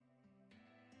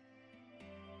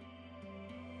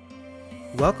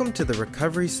Welcome to the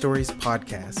Recovery Stories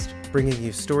podcast, bringing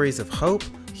you stories of hope,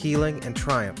 healing, and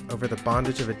triumph over the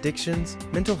bondage of addictions,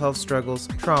 mental health struggles,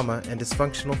 trauma, and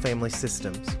dysfunctional family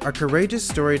systems. Our courageous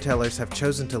storytellers have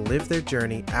chosen to live their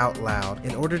journey out loud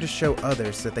in order to show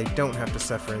others that they don't have to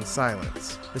suffer in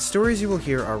silence. The stories you will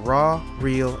hear are raw,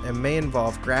 real, and may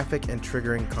involve graphic and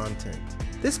triggering content.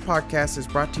 This podcast is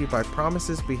brought to you by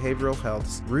Promises Behavioral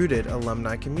Health's rooted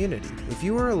alumni community. If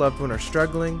you or a loved one are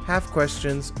struggling, have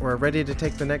questions, or are ready to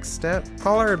take the next step,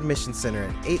 call our admission center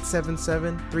at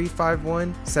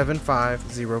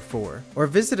 877-351-7504 or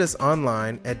visit us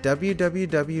online at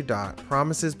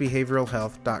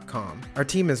www.promisesbehavioralhealth.com. Our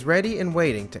team is ready and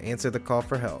waiting to answer the call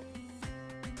for help.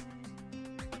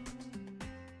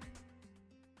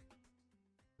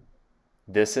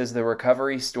 This is the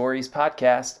Recovery Stories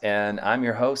podcast, and I'm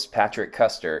your host, Patrick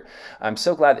Custer. I'm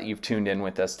so glad that you've tuned in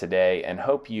with us today and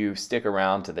hope you stick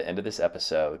around to the end of this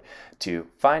episode to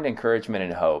find encouragement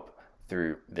and hope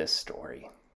through this story.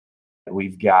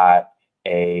 We've got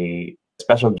a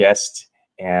special guest,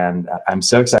 and I'm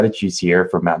so excited she's here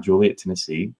from Mount Juliet,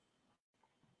 Tennessee.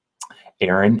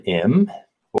 Erin M.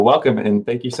 Well, welcome, and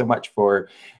thank you so much for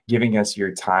giving us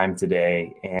your time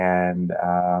today and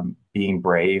being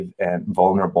brave and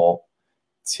vulnerable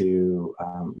to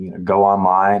go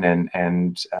online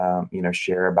and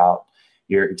share about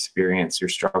your experience, your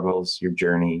struggles, your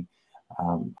journey.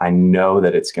 I know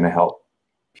that it's going to help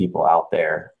people out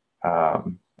there,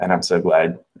 and I'm so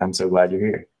glad you're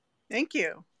here. Thank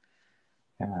you.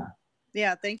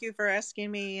 Yeah. Thank you for asking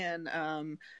me. And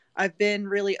I've been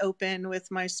really open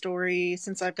with my story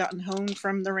since I've gotten home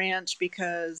from the ranch,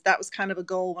 because that was kind of a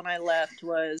goal when I left,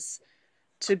 was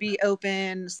to be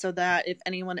open so that if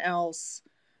anyone else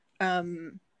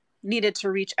needed to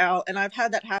reach out. And I've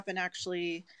had that happen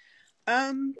actually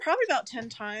probably about 10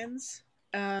 times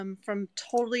from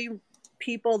totally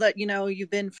people that, you've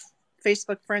been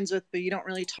Facebook friends with, but you don't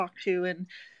really talk to. And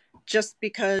just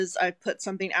because I put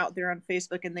something out there on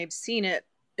Facebook and they've seen it,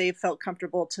 they've felt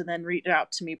comfortable to then reach out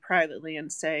to me privately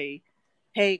and say,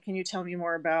 hey, can you tell me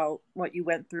more about what you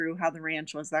went through, how the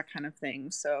ranch was, that kind of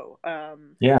thing. So,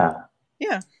 Yeah.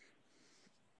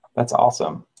 That's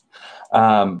awesome.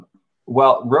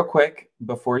 Well, real quick,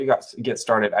 before you get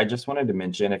started, I just wanted to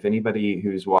mention, if anybody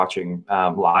who's watching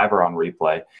live or on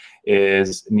replay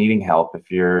is needing help, if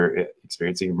you're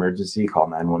experiencing emergency, call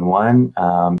 911.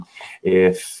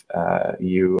 If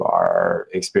you are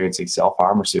experiencing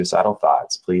self-harm or suicidal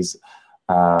thoughts, please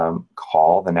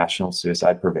call the National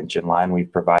Suicide Prevention Line.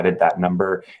 We've provided that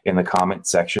number in the comment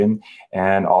section.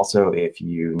 And also, if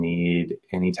you need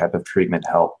any type of treatment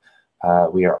help,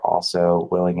 we are also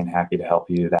willing and happy to help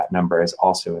you. That number is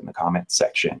also in the comments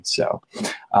section. So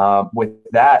with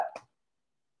that,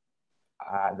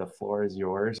 the floor is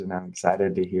yours, and I'm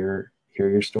excited to hear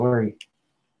your story.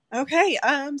 Okay.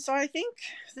 So I think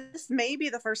this may be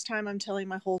the first time I'm telling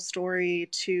my whole story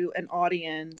to an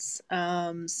audience.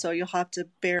 So you'll have to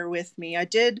bear with me. I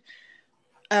did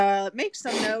make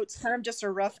some notes, kind of just a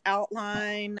rough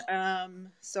outline.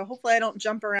 So hopefully I don't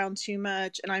jump around too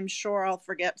much, and I'm sure I'll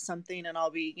forget something and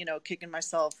I'll be, kicking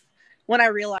myself when I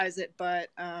realize it, but,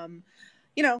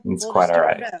 it's quite all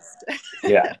right.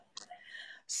 Yeah.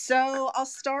 So I'll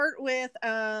start with,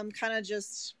 kind of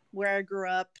just where I grew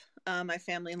up, my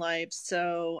family life.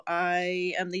 So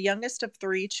I am the youngest of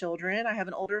 3 children. I have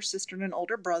an older sister and an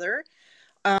older brother.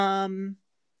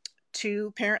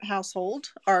 2-parent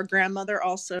household. Our grandmother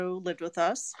also lived with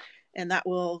us, and that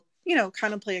will,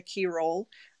 kind of play a key role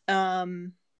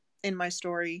in my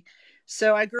story.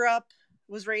 So I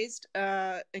was raised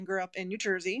and grew up in New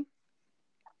Jersey,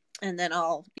 and then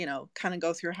I'll, kind of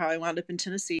go through how I wound up in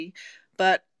Tennessee,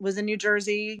 but was in New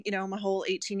Jersey, my whole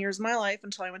 18 years of my life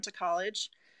until I went to college.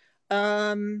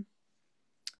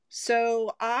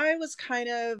 So I was kind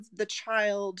of the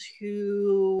child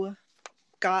who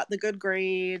got the good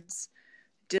grades,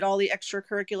 did all the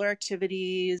extracurricular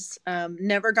activities,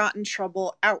 never got in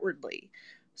trouble outwardly.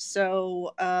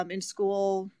 So in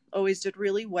school, always did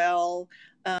really well.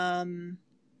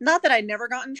 Not that I never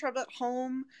got in trouble at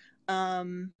home,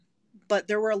 but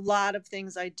there were a lot of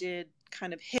things I did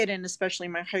kind of hidden, especially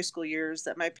in my high school years,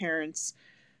 that my parents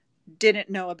didn't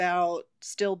know about,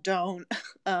 still don't.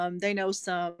 They know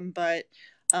some, but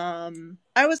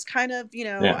I was kind of,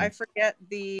 I forget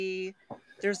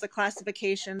there's the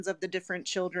classifications of the different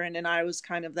children, and I was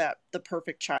kind of the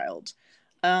perfect child,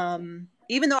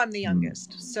 even though I'm the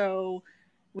youngest. So,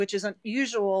 which is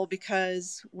unusual,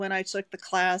 because when I took the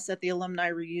class at the alumni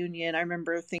reunion, I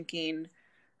remember thinking,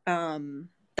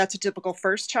 that's a typical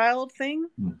first child thing.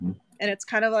 Mm-hmm. And it's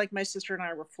kind of like my sister and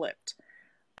I were flipped.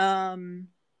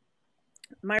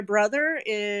 My brother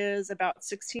is about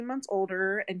 16 months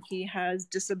older, and he has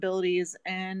disabilities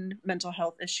and mental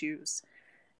health issues.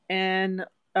 And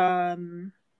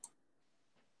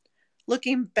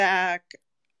looking back,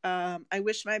 I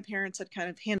wish my parents had kind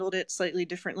of handled it slightly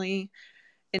differently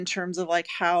in terms of like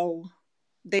how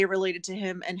they related to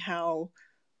him and how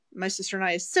my sister and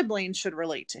I as siblings should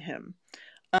relate to him.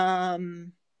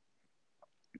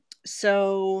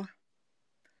 So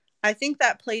I think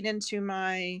that played into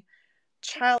my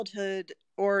childhood,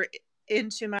 or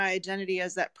into my identity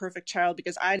as that perfect child,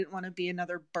 because I didn't want to be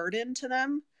another burden to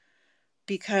them,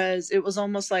 because it was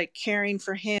almost like caring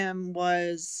for him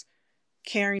was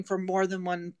caring for more than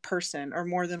one person or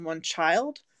more than one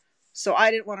child. So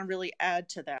I didn't want to really add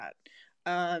to that.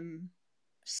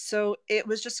 So it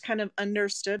was just kind of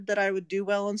understood that I would do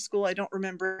well in school. I don't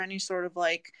remember any sort of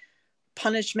like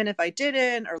punishment if I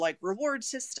didn't, or like reward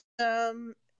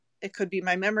system. It could be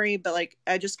my memory, but like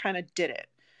I just kind of did it.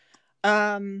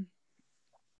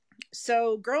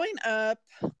 So growing up,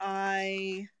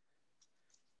 I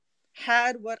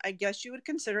had what I guess you would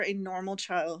consider a normal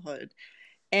childhood.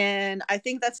 And I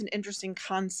think that's an interesting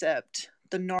concept,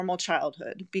 the normal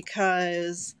childhood,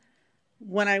 because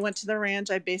when I went to the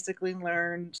ranch, I basically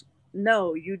learned,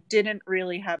 no, you didn't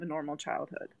really have a normal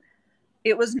childhood.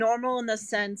 It was normal in the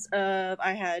sense of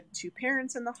I had two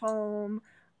parents in the home.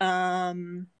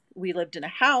 We lived in a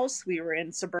house. We were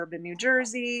in suburban New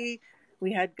Jersey.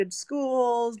 We had good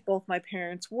schools. Both my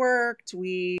parents worked.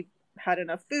 We had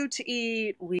enough food to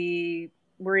eat. We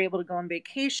were able to go on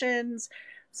vacations.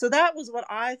 So that was what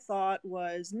I thought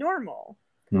was normal.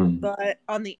 But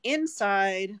on the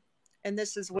inside, and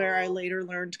this is where I later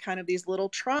learned kind of these little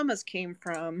traumas came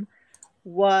from,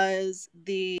 was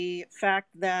the fact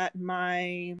that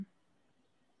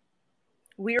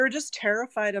we were just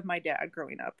terrified of my dad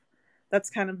growing up. That's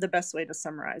kind of the best way to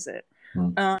summarize it.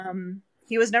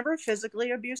 He was never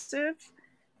physically abusive.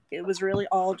 It was really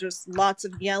all just lots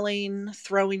of yelling,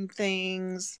 throwing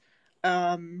things.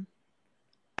 I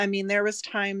mean, there was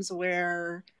times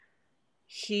where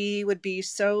he would be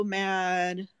so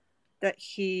mad that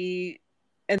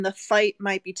and the fight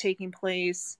might be taking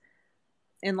place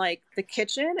in like the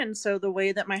kitchen. And so the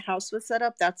way that my house was set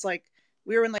up, that's like,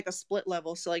 we were in like a split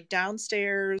level. So like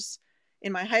downstairs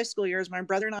in my high school years, my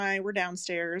brother and I were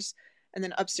downstairs, and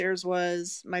then upstairs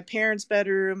was my parents'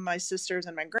 bedroom, my sisters,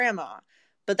 and my grandma.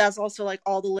 But that's also like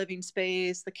all the living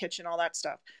space, the kitchen, all that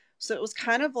stuff. So it was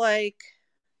kind of like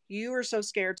you were so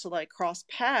scared to like cross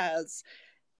paths.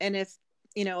 And if,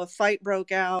 a fight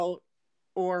broke out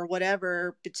or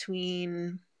whatever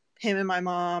between him and my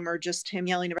mom, or just him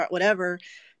yelling about whatever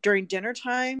during dinner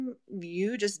time,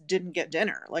 you just didn't get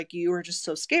dinner. Like you were just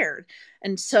so scared.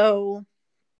 And so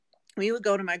we would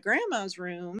go to my grandma's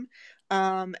room,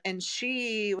 and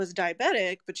she was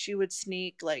diabetic, but she would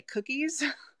sneak like cookies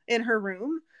in her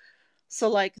room. So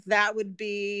like that would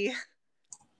be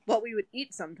what we would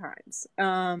eat sometimes.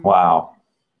 Wow.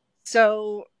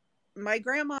 So my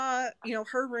grandma,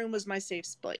 her room was my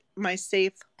safe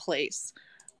place.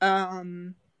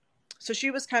 So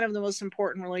she was kind of the most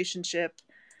important relationship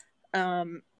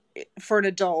for an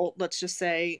adult, let's just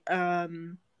say.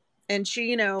 And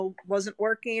she, wasn't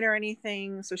working or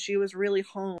anything, so she was really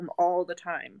home all the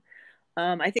time.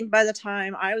 I think by the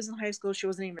time I was in high school, she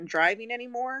wasn't even driving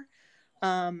anymore.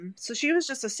 So she was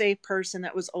just a safe person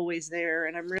that was always there,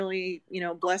 and I'm really,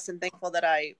 blessed and thankful that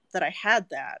I had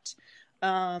that.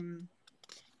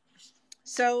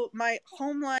 So my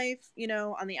home life,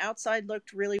 on the outside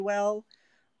looked really well.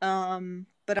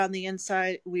 But on the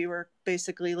inside, we were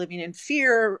basically living in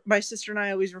fear. My sister and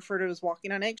I always refer to it as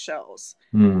walking on eggshells.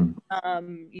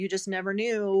 You just never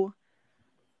knew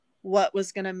what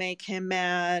was going to make him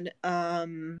mad,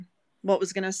 what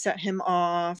was going to set him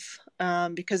off,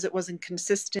 because it wasn't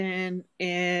consistent.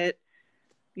 You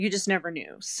just never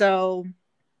knew. So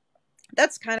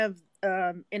that's kind of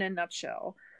in a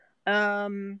nutshell.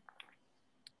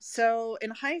 So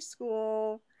in high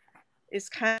school is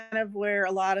kind of where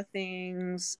a lot of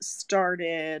things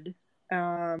started.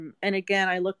 And again,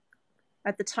 I look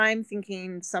at the time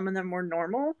thinking some of them were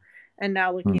normal, and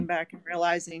now looking back and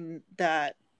realizing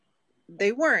that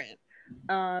they weren't,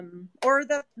 or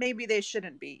that maybe they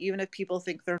shouldn't be. Even if people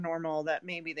think they're normal, that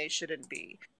maybe they shouldn't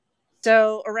be.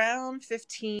 So around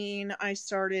 15, I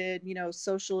started,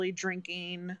 socially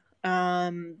drinking,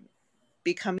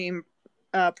 becoming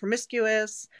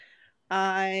promiscuous.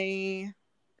 I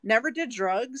never did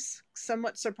drugs,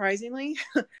 somewhat surprisingly.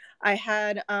 I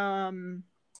had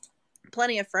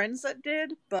plenty of friends that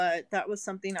did, but that was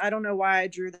something, I don't know why I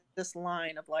drew this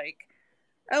line of like,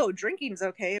 oh, drinking's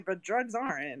okay, but drugs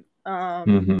aren't.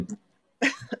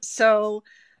 So,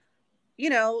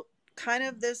 kind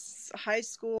of this high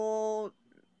school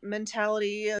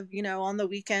mentality of, on the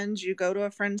weekends you go to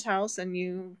a friend's house and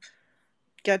you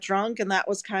get drunk, and that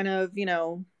was kind of,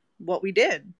 what we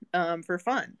did for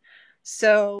fun.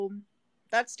 So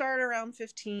that started around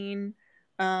 15.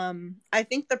 I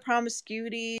think the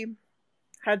promiscuity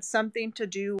had something to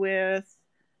do with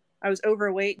I was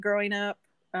overweight growing up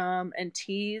and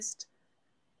teased.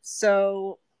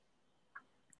 So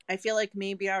I feel like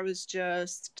maybe I was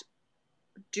just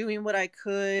doing what I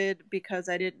could because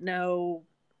I didn't know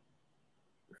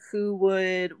who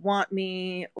would want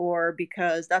me, or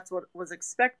because that's what was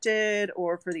expected,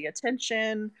 or for the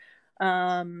attention.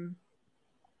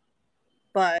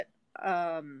 But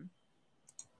I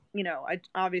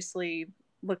obviously,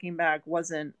 looking back,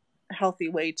 wasn't a healthy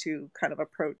way to kind of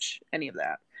approach any of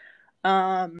that.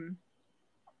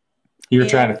 You were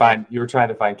trying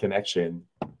to find connection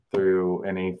through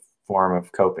any form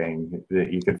of coping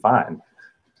that you could find.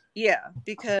 Yeah,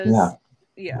 because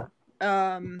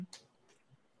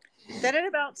then at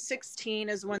about 16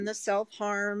 is when the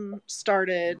self-harm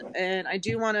started, and I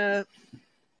do want to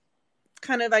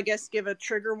kind of, I guess, give a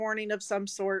trigger warning of some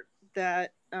sort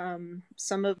that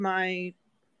some of my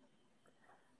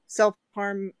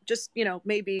self-harm just,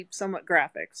 maybe somewhat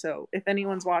graphic. So if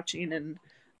anyone's watching, and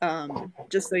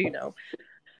just so you know.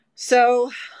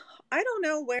 So I don't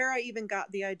know where I even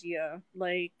got the idea.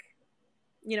 Like,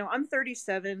 I'm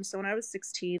 37. So when I was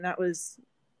 16, that was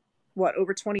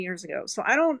over 20 years ago. So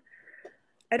I don't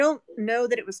know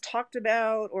that it was talked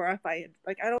about, or if I had,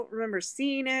 I don't remember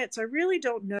seeing it. So I really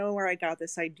don't know where I got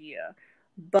this idea.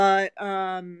 But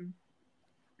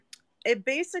it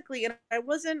basically, and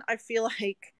I feel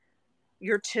like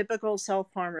your typical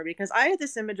self-harmer, because I had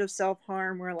this image of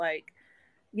self-harm where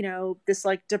this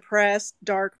depressed,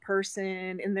 dark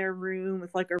person in their room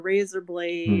with a razor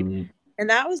blade. Mm-hmm. And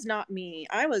that was not me.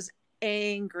 I was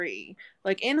angry.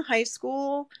 In high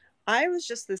school, I was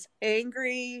just this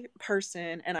angry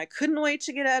person, and I couldn't wait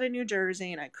to get out of New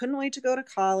Jersey, and I couldn't wait to go to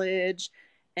college.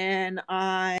 And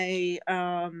I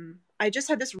just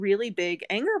had this really big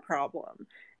anger problem.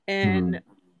 And,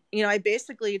 I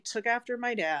basically took after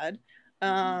my dad.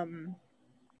 And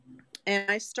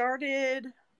I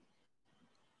started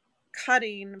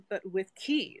cutting, but with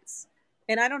keys.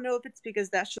 And I don't know if it's because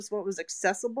that's just what was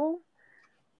accessible,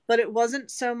 but it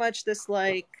wasn't so much this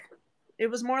it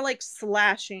was more like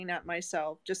slashing at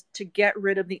myself just to get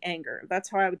rid of the anger. That's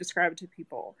how I would describe it to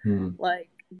people.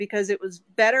 Because it was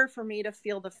better for me to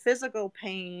feel the physical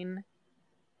pain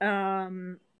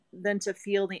than to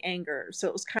feel the anger. So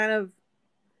it was kind of,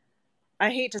 I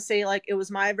hate to say it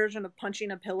was my version of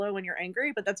punching a pillow when you're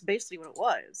angry, but that's basically what it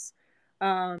was.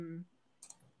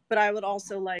 But I would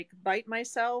also bite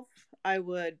myself. I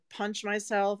would punch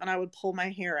myself, and I would pull my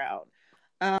hair out.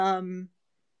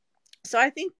 So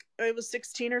I think it was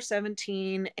 16 or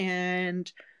 17,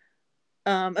 and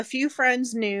a few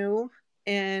friends knew,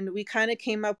 and we kind of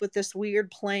came up with this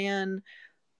weird plan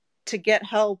to get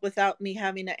help without me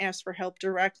having to ask for help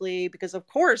directly, because of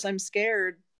course I'm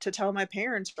scared to tell my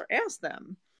parents or ask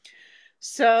them.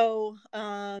 So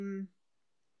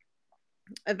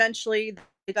eventually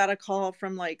they got a call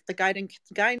from the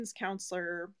guidance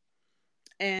counselor,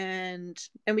 and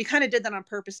we kind of did that on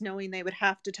purpose, knowing they would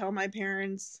have to tell my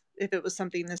parents if it was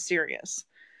something this serious.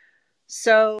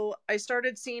 So I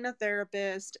started seeing a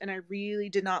therapist, and I really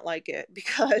did not like it,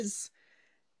 because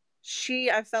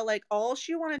I felt like all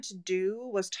she wanted to do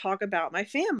was talk about my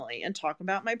family and talk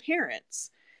about my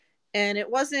parents. And it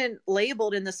wasn't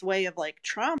labeled in this way of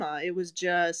trauma. It was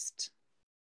just,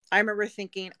 I remember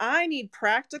thinking, I need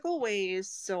practical ways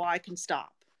so I can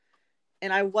stop.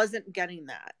 And I wasn't getting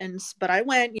that. But I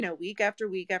went, week after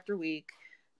week after week.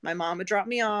 My mom would drop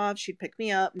me off. She'd pick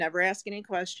me up, never ask any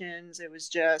questions. It was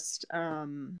just,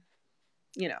 So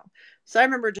I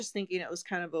remember just thinking it was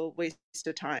kind of a waste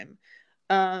of time.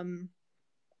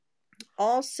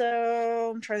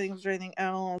 Also, I'm trying to think, was there anything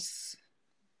else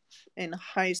in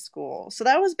high school? So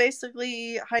that was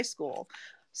basically high school.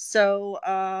 So,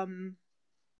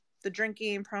 the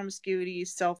drinking, promiscuity,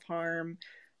 self-harm,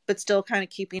 but still kind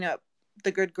of keeping up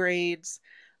the good grades.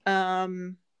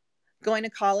 Going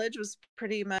to college was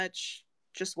pretty much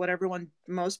just what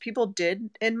most people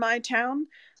did in my town.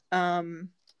 And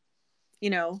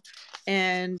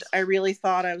I really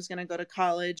thought I was going to go to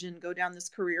college and go down this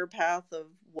career path of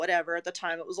whatever. At the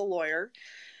time, it was a lawyer.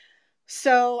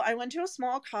 So I went to a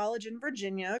small college in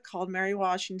Virginia called Mary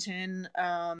Washington.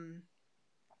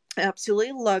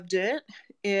 Absolutely loved it.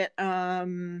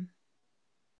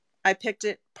 I picked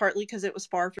it partly because it was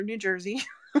far from New Jersey.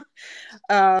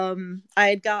 I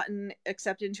had gotten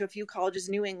accepted into a few colleges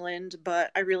in New England,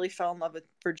 but I really fell in love with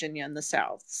Virginia in the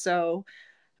South. So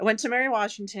I went to Mary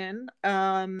Washington.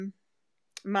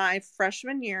 My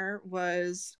freshman year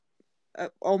was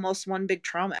almost one big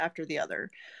trauma after the other.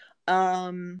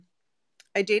 I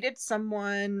dated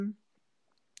someone,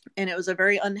 and it was a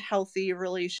very unhealthy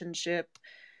relationship.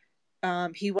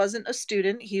 He wasn't a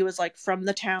student. He was like from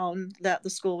the town that the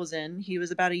school was in. He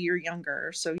was about a year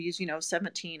younger. So he's,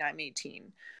 17, I'm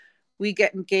 18. We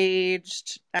get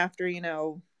engaged after, I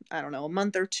don't know, a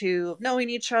month or two of knowing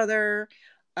each other.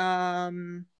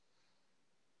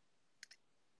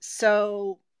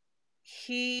 So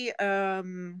he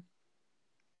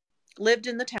lived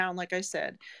in the town, like I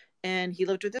said, and he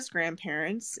lived with his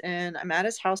grandparents. And I'm at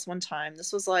his house one time.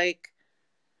 This was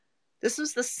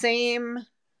the same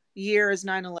year as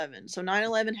 9/11. So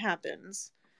 9/11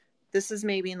 happens. This is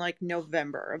maybe in like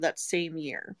November of that same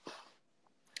year.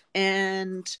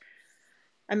 And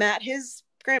I'm at his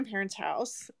grandparents'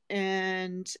 house,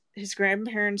 and his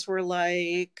grandparents were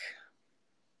like,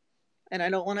 and I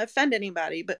don't want to offend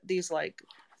anybody, but these like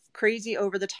crazy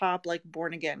over the top, like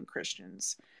born again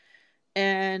Christians.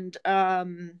 And I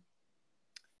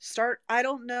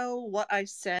don't know what I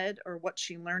said or what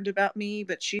she learned about me,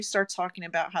 but she starts talking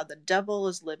about how the devil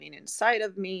is living inside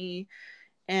of me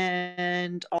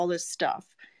and all this stuff.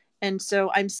 And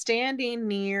so I'm standing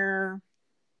near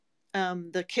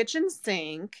the kitchen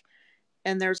sink,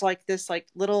 and there's like this like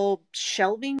little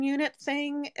shelving unit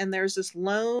thing, and there's this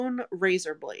lone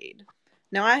razor blade.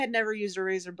 Now, I had never used a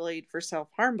razor blade for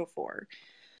self-harm before.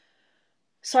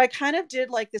 So I kind of did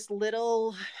like this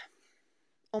little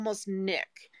almost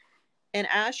nick. And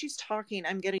as she's talking,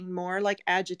 I'm getting more like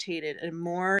agitated and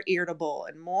more irritable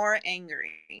and more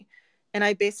angry. And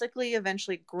I basically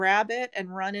eventually grab it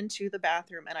and run into the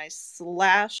bathroom, and I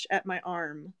slash at my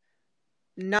arm,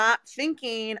 not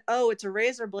thinking, oh, it's a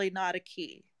razor blade, not a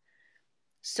key.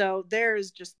 So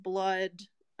there's just blood.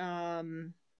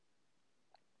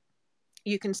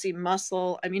 You can see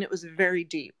muscle. I mean, it was very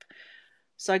deep.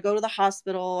 So I go to the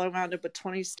hospital. I wound up with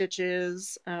 20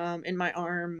 stitches in my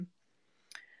arm.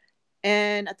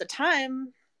 And at the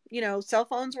time, cell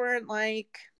phones weren't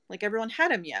like everyone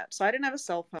had them yet. So I didn't have a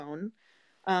cell phone.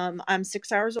 I'm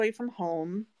 6 hours away from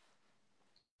home.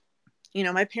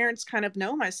 My parents kind of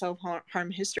know my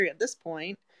self-harm history at this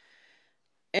point.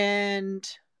 And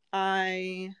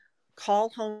I call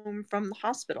home from the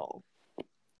hospital.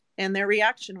 And their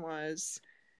reaction was,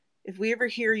 if we ever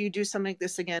hear you do something like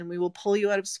this again, we will pull you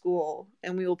out of school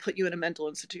and we will put you in a mental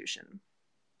institution.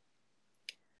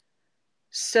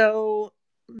 So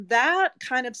that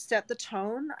kind of set the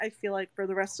tone, I feel like, for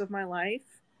the rest of my life,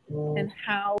 and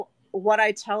what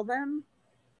I tell them,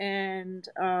 and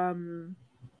how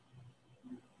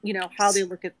they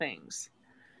look at things.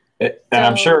 And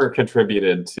I'm sure it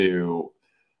contributed to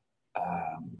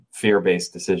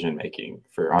fear-based decision making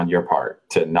on your part,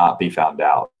 to not be found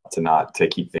out, to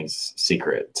keep things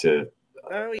secret,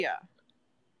 oh yeah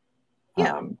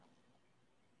that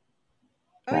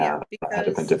had to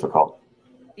have been difficult.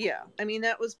 Yeah, I mean,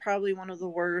 that was probably one of the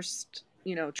worst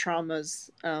traumas,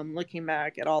 looking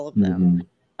back at all of them.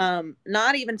 Mm-hmm.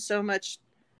 Not even so much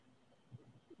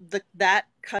that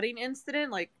cutting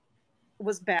incident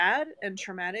was bad and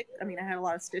traumatic. I mean, I had a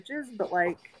lot of stitches, but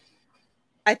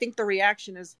I think the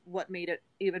reaction is what made it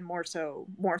even more so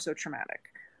traumatic.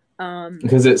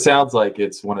 Because it sounds like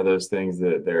it's one of those things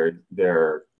that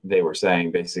they were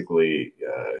saying basically,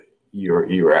 you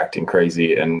were acting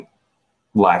crazy and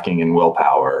lacking in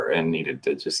willpower and needed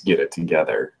to just get it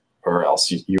together, or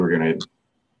else you were going to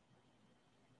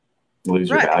lose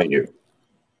your value.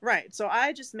 Right. So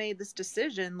I just made this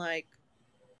decision,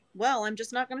 well, I'm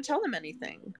just not going to tell them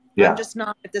anything. Yeah. I'm just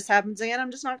not, if this happens again,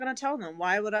 I'm just not going to tell them.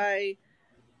 Why would I?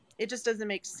 It just doesn't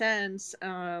make sense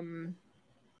for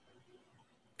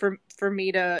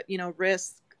me to,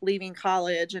 risk leaving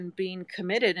college and being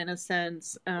committed in a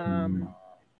sense. I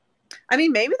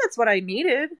mean, maybe that's what I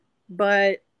needed,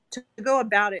 but to go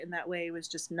about it in that way was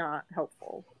just not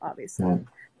helpful, obviously.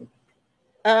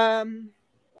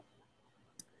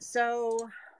 So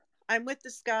I'm with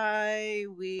this guy.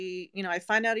 I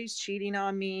find out he's cheating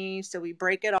on me, so we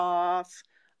break it off.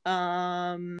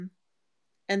 And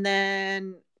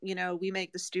then, we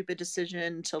make the stupid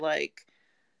decision to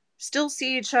still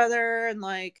see each other and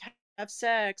have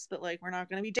sex, but we're not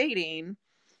going to be dating.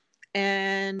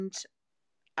 And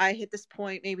I hit this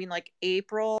point maybe in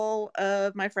April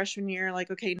of my freshman year,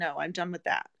 okay, no, I'm done with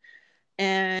that.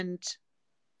 And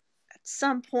at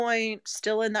some point,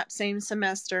 still in that same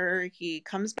semester, he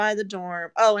comes by the dorm.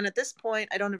 Oh, and at this point,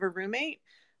 I don't have a roommate,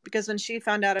 because when she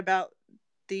found out about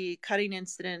the cutting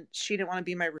incident, she didn't want to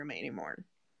be my roommate anymore.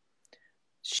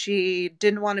 She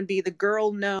didn't want to be the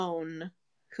girl known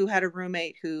who had a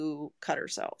roommate who cut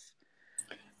herself.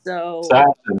 So I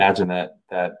have to imagine that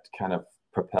kind of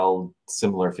propelled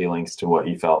similar feelings to what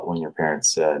you felt when your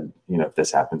parents said, if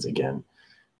this happens again,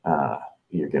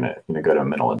 you're gonna go to a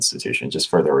mental institution, just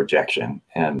for the rejection.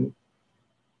 And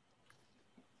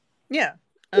yeah.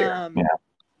 Yeah.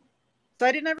 So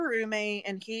I didn't have a roommate,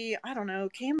 and he, I don't know,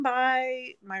 came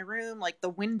by my room, like the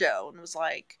window, and was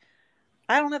like,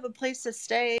 I don't have a place to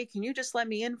stay. Can you just let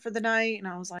me in for the night? And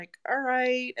I was like, all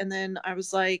right. And then I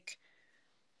was like,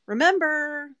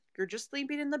 remember, you're just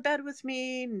sleeping in the bed with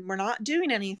me, and we're not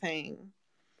doing anything.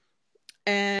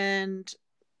 And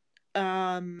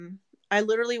I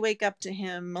literally wake up to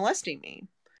him molesting me.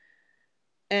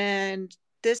 And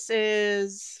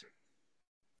it's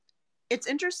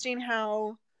interesting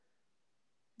how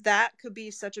that could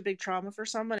be such a big trauma for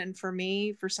someone. And for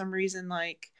me, for some reason,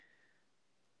 like,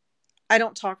 I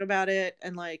don't talk about it,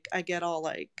 and like I get all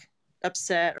like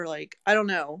upset, or like, I don't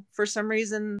know, for some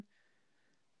reason,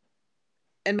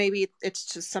 and maybe it's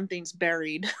just something's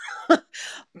buried.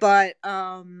 But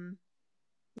I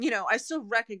still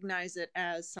recognize it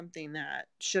as something that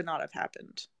should not have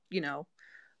happened.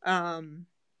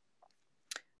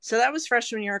 So that was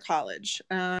freshman year of college.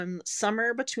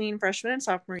 Summer between freshman and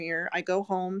sophomore year, I go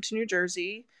home to New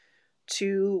Jersey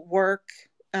to work,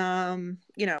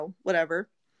 whatever.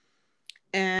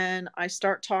 And I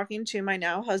start talking to my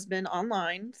now husband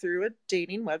online through a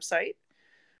dating website.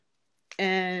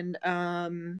 And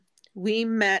we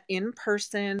met in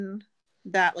person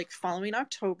that like following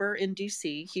October in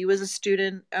DC. He was a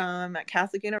student at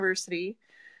Catholic University,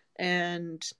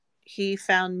 and he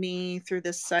found me through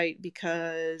this site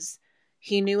because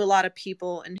he knew a lot of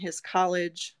people in his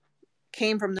college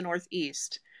came from the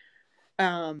Northeast.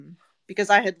 Because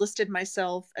I had listed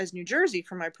myself as New Jersey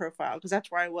for my profile, because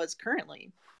that's where I was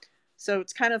currently. So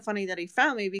it's kind of funny that he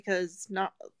found me, because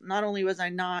not only was I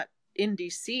not in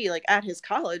DC, like at his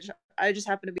college, I just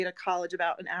happened to be at a college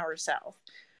about an hour south.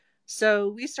 So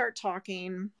we start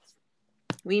talking,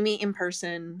 we meet in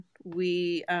person,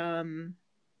 we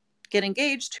get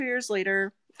engaged 2 years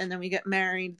later, and then we get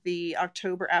married the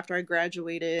October after I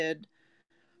graduated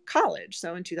college.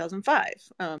 So in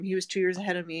 2005, he was 2 years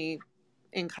ahead of me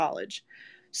in college.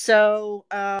 So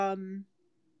kind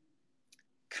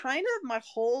of my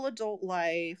whole adult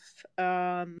life,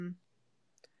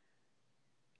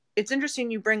 it's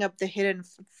interesting you bring up the hidden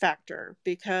factor,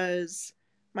 because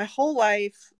my whole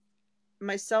life,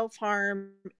 my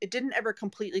self-harm, it didn't ever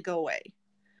completely go away.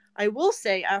 I will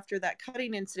say, after that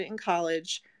cutting incident in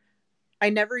college, I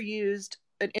never used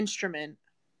an instrument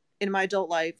in my adult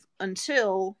life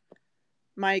until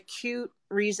my acute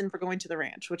reason for going to the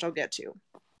ranch, which I'll get to.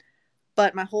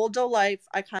 But my whole adult life,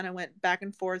 I kind of went back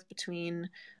and forth between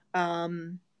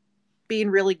being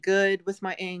really good with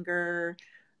my anger,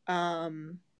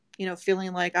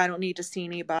 feeling like I don't need to see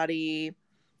anybody.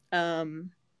 But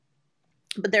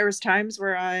there was times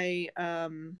where I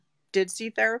did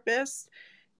see therapists,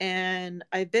 and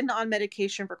I've been on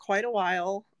medication for quite a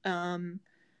while. Some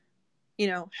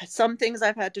things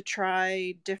I've had to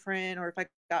try different, or if I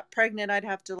got pregnant, I'd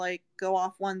have to like go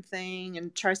off one thing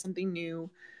and try something new.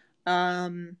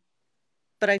 But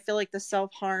I feel like the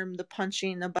self-harm, the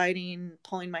punching, the biting,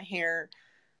 pulling my hair,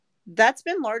 that's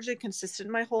been largely consistent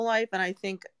my whole life. And I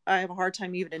think I have a hard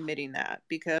time even admitting that,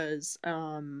 because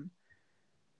I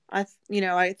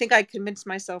think I convinced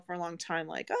myself for a long time,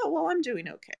 like, oh, well, I'm doing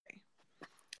okay.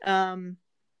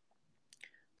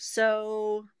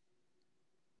 So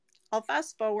I'll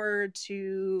fast forward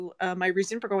to my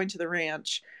reason for going to the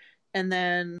ranch, and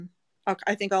then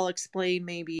I think I'll explain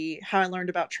maybe how I learned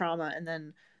about trauma, and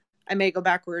then I may go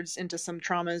backwards into some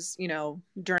traumas,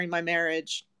 during my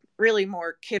marriage, really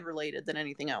more kid related than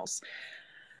anything else.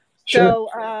 Sure.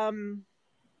 So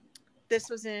this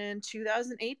was in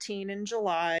 2018 in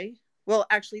July. Well,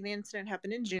 actually, the incident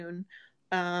happened in June.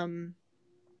 Kind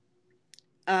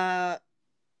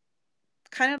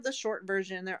of the short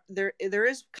version, there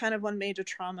is kind of one major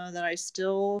trauma that I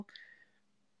still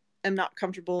am not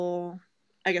comfortable,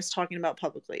 I guess, talking about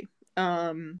publicly.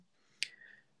 So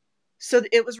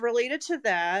it was related to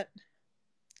that.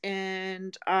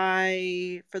 And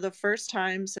I, for the first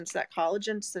time since that college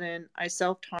incident, I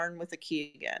self-harmed with a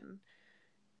key again.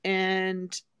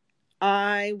 And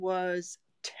I was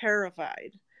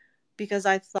terrified, because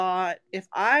I thought, if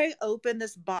I open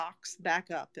this box back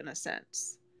up, in a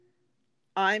sense,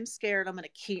 I'm scared I'm going to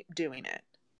keep doing it,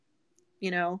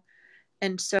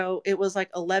 And so it was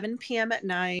like 11 p.m. at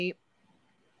night.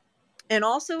 And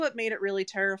also what made it really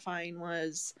terrifying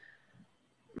was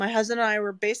my husband and I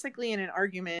were basically in an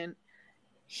argument.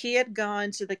 He had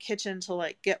gone to the kitchen to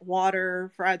like get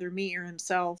water for either me or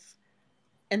himself.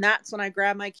 And that's when I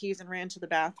grabbed my keys and ran to the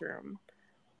bathroom.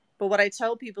 But what I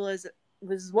tell people is,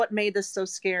 was what made this so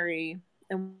scary,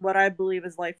 and what I believe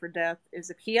is life or death, is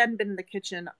if he hadn't been in the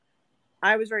kitchen,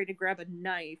 I was ready to grab a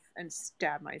knife and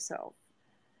stab myself.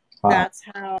 Wow. That's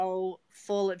how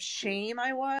full of shame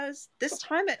I was. This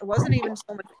time it wasn't even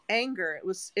so much anger.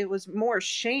 It was more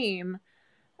shame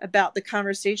about the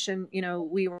conversation, you know,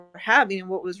 we were having and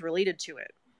what was related to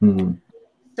it. Mm-hmm.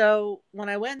 So when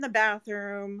I went in the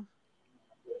bathroom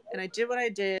and I did what I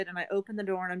did and I opened the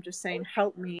door and I'm just saying,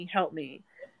 help me, help me.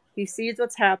 He sees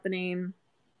what's happening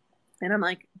and I'm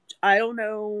like, I don't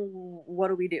know, what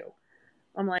do we do?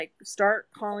 I'm like, start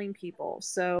calling people.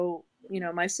 So, you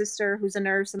know, my sister, who's a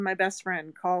nurse, and my best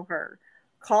friend, call her.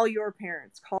 Call your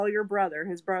parents. Call your brother.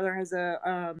 His brother has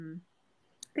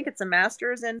I think it's a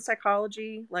master's in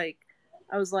psychology. Like,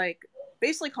 I was like,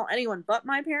 basically call anyone but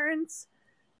my parents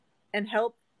and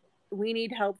help. We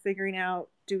need help figuring out,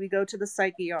 do we go to the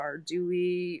psych ER?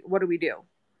 What do we do?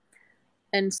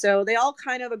 And so they all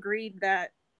kind of agreed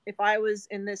that if I was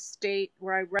in this state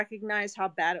where I recognized how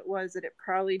bad it was, that it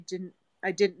probably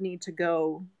I didn't need to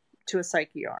go to a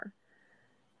psych ER.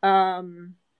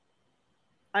 I'm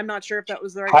not sure if that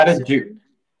was the right decision.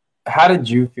 How did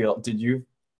you feel?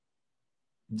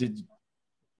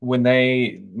 When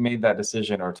they made that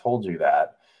decision or told you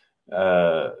that,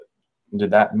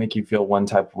 did that make you feel one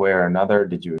type of way or another?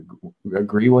 Did you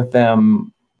agree with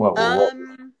them?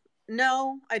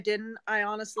 No, I didn't. I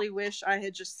honestly wish I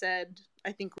had just said,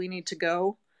 I think we need to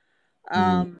go.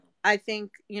 I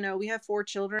think, you know, we have 4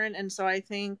 children. And so I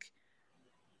think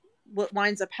what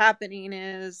winds up happening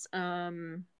is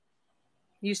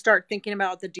you start thinking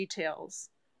about the details.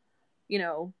 You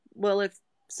know, well, if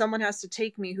someone has to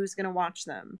take me, who's going to watch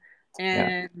them?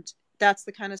 And that's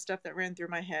the kind of stuff that ran through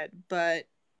my head. But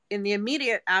in the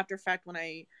immediate after fact, when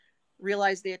I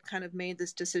realized they had kind of made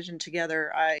this decision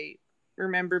together, I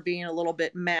remember being a little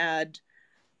bit mad,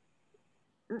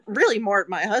 really more at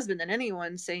my husband than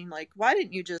anyone, saying like, why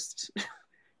didn't you just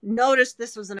notice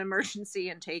this was an emergency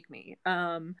and take me?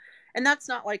 And that's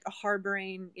not like a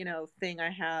harboring, you know, thing I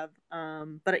have.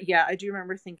 But yeah, I do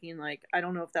remember thinking like, I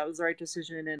don't know if that was the right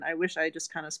decision, and I wish I had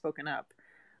just kind of spoken up.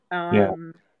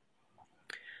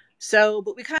 So,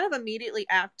 but we kind of immediately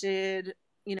acted,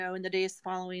 you know, in the days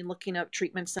following, looking up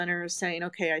treatment centers, saying,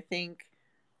 okay, I think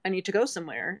I need to go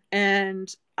somewhere.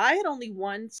 And I had only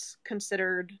once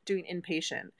considered doing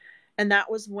inpatient. And that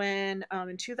was when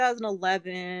in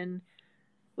 2011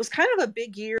 was kind of a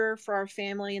big year for our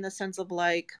family, in the sense of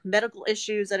like medical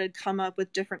issues that had come up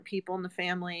with different people in the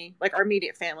family, like our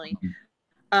immediate family.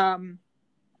 And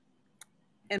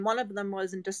one of them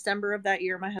was in December of that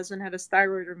year, my husband had his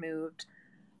thyroid removed.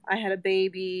 I had a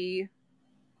baby.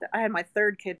 I had my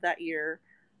 3rd kid that year.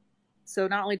 So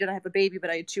not only did I have a baby, but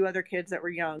I had 2 other kids that were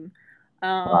young.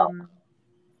 And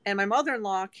my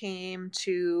mother-in-law came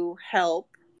to help.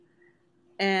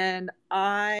 And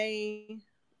I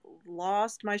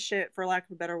lost my shit, for lack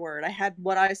of a better word. I had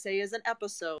what I say is an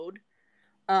episode,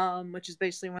 which is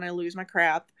basically when I lose my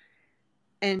crap.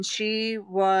 And she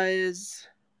was,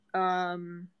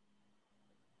 I'm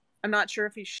not sure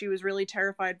if she was really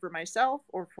terrified for myself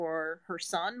or for her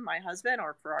son, my husband,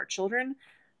 or for our children.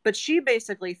 But she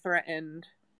basically threatened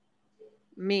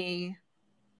me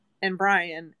and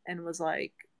Brian and was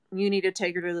like, you need to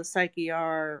take her to the psych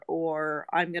ER or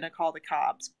I'm going to call the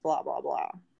cops, blah, blah, blah.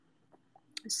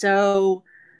 So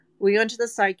we went to the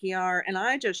psych ER and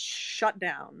I just shut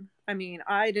down. I mean,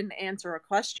 I didn't answer a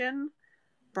question.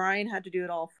 Brian had to do it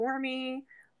all for me.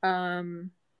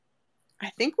 I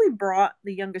think we brought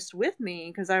the youngest with me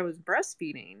because I was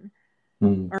breastfeeding.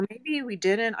 Or maybe we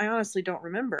didn't. I honestly don't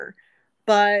remember.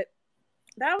 But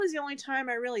that was the only time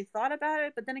I really thought about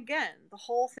it. But then again, the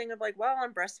whole thing of like, well,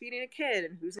 I'm breastfeeding a kid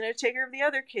and who's going to take care of the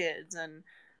other kids? And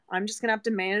I'm just going to have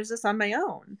to manage this on my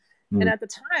own. And at the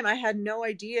time, I had no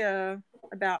idea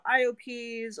about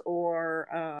IOPs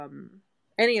or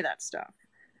any of that stuff.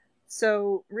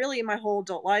 So really, my whole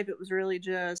adult life, it was really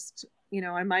just, you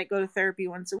know, I might go to therapy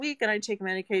once a week and I'd take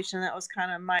medication. And that was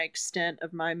kind of my extent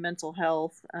of my mental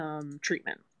health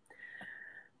treatment.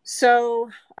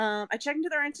 So I checked into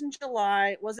the rent in July.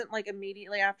 It wasn't like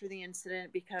immediately after the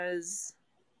incident because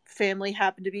family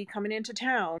happened to be coming into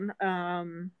town.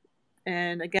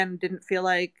 And again, didn't feel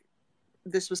like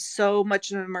this was so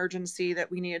much of an emergency that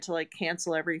we needed to like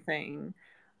cancel everything.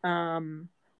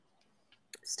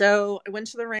 So I went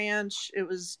to the ranch. It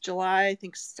was July, I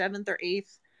think 7th or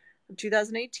 8th of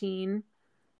 2018.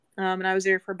 And I was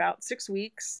there for about 6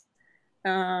 weeks.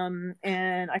 And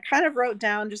I kind of wrote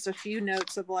down just a few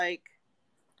notes of like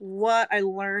what I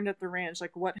learned at the ranch,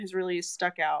 like what has really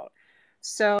stuck out.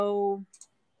 So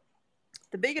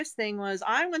the biggest thing was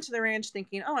I went to the ranch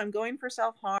thinking, oh, I'm going for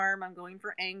self-harm, I'm going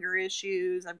for anger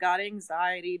issues, I've got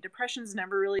anxiety, depression's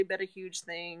never really been a huge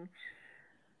thing.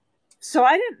 So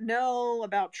I didn't know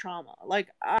about trauma. Like,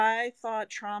 I thought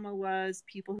trauma was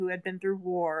people who had been through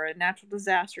war and natural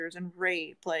disasters and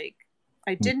rape. Like,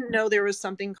 I didn't know there was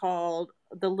something called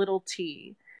the little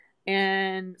T.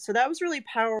 And so that was really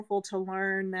powerful to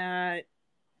learn that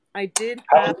I did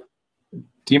have.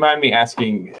 Do you mind me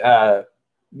asking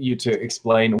you to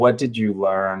explain what did you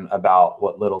learn about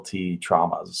what little T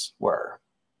traumas were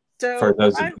for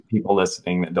those people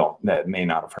listening that may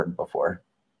not have heard before?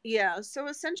 Yeah, so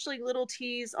essentially little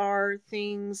T's are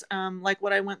things like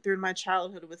what I went through in my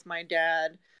childhood with my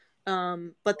dad,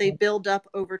 but they build up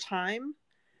over time,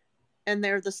 and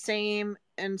they're the same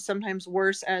and sometimes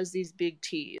worse as these big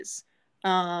T's.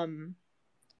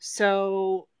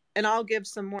 So, and I'll give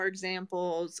some more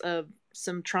examples of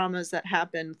some traumas that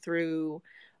happened through,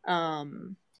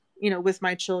 with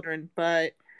my children,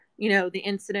 but, the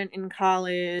incident in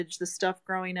college, the stuff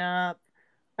growing up,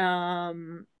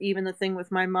 even the thing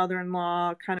with my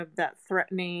mother-in-law, kind of that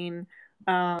threatening.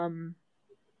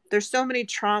 There's so many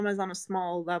traumas on a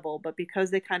small level, but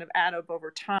because they kind of add up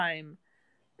over time,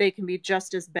 they can be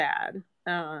just as bad.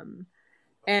 And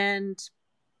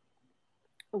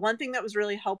one thing that was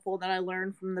really helpful that I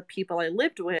learned from the people I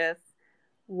lived with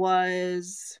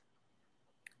was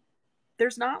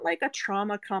there's not like a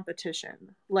trauma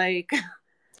competition. Like,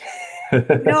 you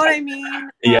know what I mean?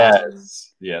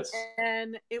 Yes.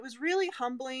 And it was really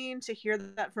humbling to hear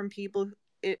that from people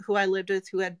who I lived with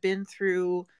who had been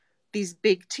through these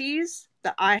big T's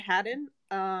that I hadn't.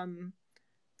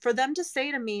 For them to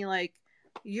say to me, like,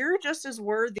 you're just as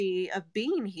worthy of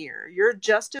being here. You're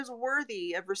just as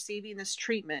worthy of receiving this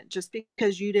treatment just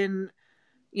because you didn't,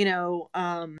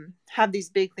 have these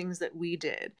big things that we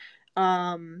did.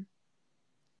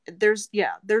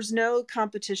 There's no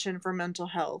competition for mental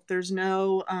health. There's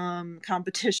no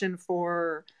competition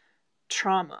for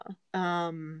trauma.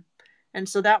 And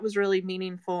so that was really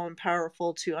meaningful and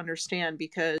powerful to understand,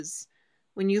 because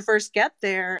when you first get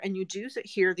there and you do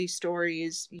hear these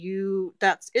stories,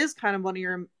 that is kind of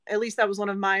at least that was one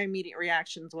of my immediate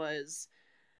reactions was,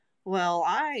 well,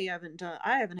 I haven't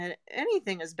had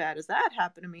anything as bad as that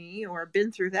happen to me or been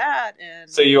through that. And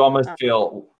so you almost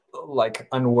feel like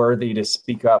unworthy to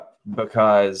speak up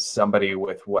because somebody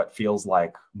with what feels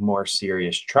like more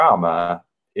serious trauma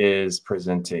is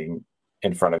presenting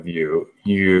in front of you.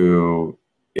 You,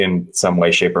 in some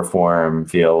way, shape, or form,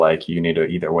 feel like you need to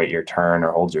either wait your turn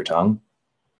or hold your tongue.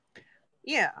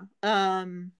 Yeah.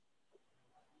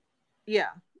 Yeah.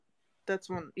 That's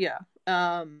one. Yeah.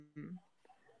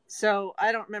 So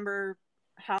I don't remember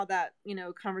how that,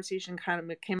 conversation kind of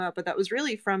came up, but that was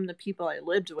really from the people I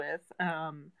lived with,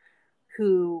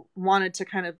 who wanted to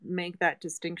kind of make that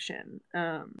distinction.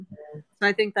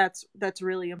 I think that's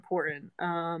really important.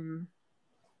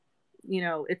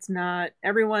 It's not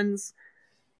everyone's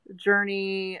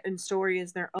journey and story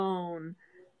is their own.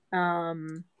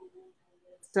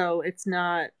 So it's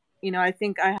not, I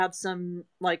think I have some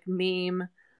like meme,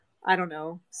 I don't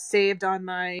know, saved on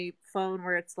my phone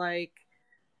where it's like,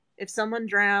 if someone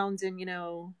drowns in,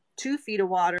 2 feet of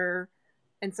water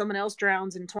and someone else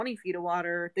drowns in 20 feet of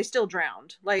water, they still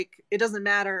drowned. Like, it doesn't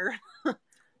matter.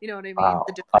 You know what I mean? Wow.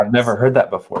 I've never heard that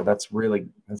before. That's really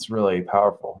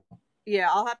powerful. Yeah,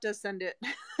 I'll have to send it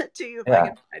to you if I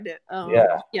can find it.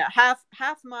 Yeah, half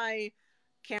my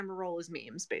camera roll is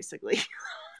memes, basically.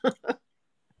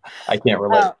 I can't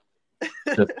relate.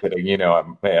 Just kidding.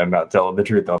 I'm not telling the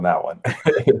truth on that one.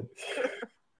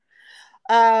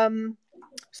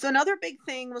 So another big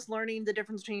thing was learning the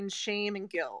difference between shame and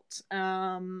guilt.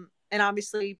 And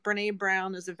obviously, Brene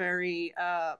Brown is a very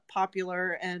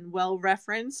popular and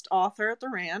well-referenced author at the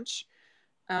ranch.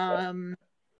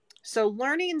 So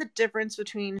learning the difference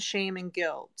between shame and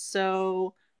guilt.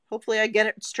 So hopefully I get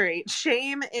it straight.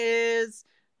 Shame is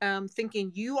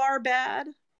thinking you are bad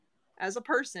as a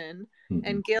person,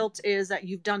 and guilt is that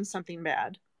you've done something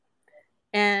bad.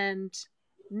 And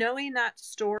knowing that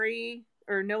story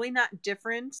or knowing that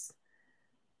difference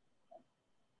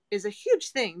is a huge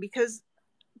thing, because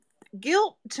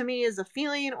guilt to me is a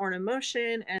feeling or an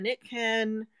emotion, and it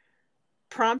can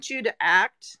prompt you to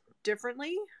act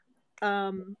differently.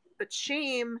 But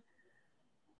shame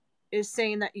is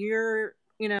saying that you're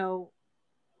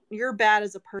bad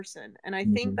as a person. And I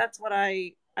think that's what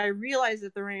I realized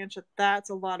at the ranch,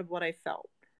 that's a lot of what I felt.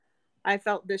 I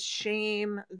felt this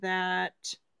shame that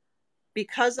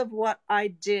because of what I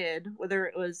did, whether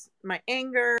it was my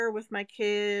anger with my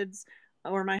kids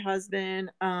or my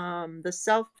husband, the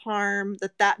self-harm,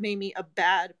 that made me a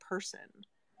bad person.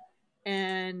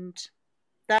 And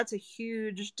that's a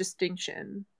huge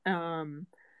distinction. I'm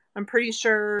pretty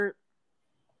sure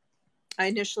I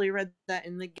initially read that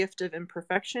in The Gift of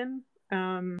Imperfection,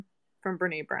 from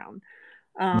Brene Brown.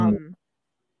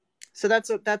 So that's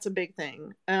a big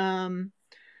thing.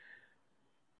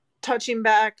 Touching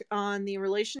back on the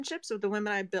relationships with the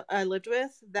women I lived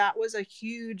with, that was a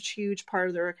huge part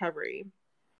of the recovery.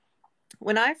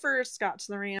 When I first got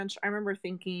to the ranch, I remember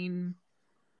thinking,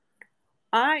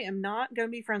 I am not going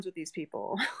to be friends with these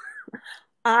people.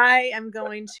 I am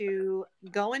going to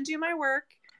go and do my work,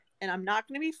 and I'm not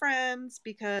going to be friends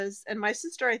because, and my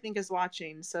sister, I think, is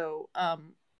watching, so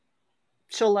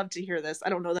she'll love to hear this. I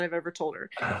don't know that I've ever told her.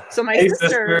 So my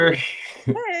sister.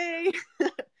 Hey.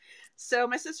 So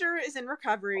my sister is in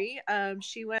recovery.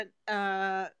 She went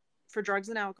for drugs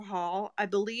and alcohol. I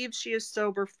believe she is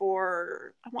sober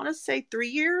for, I want to say 3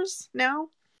 years now.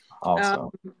 Awesome.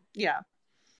 Yeah.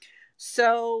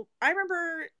 So I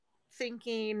remember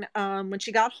thinking, when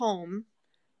she got home,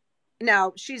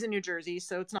 now she's in New Jersey,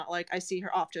 so it's not like I see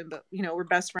her often, but we're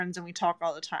best friends and we talk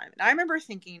all the time. And I remember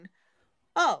thinking,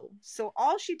 oh, so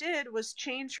all she did was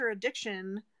change her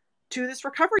addiction to this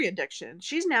recovery addiction.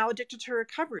 She's now addicted to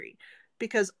recovery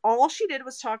because all she did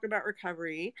was talk about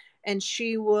recovery, and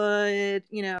she would,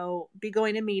 be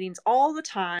going to meetings all the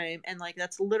time. And like,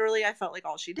 that's literally, I felt like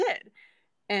all she did.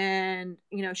 And,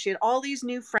 she had all these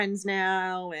new friends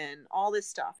now and all this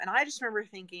stuff. And I just remember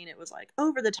thinking it was like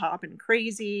over the top and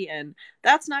crazy, and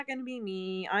that's not going to be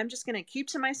me. I'm just going to keep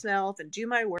to myself and do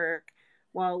my work.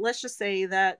 Well, let's just say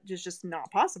that is just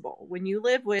not possible. When you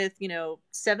live with,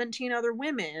 17 other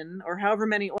women, or however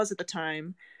many it was at the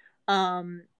time,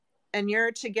 and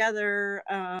you're together,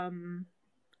 from,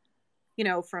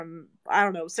 I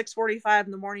don't know, 6:45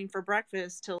 in the morning for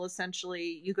breakfast till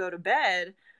essentially you go to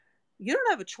bed, you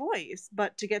don't have a choice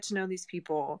but to get to know these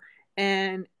people.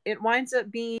 And it winds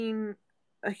up being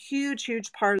a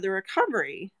huge part of the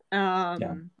recovery.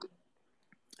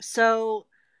 So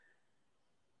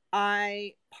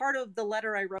part of the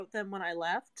letter I wrote them when I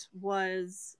left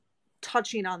was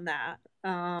touching on that.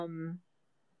 How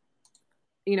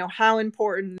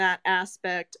important that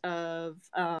aspect of,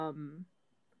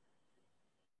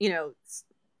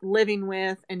 living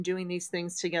with and doing these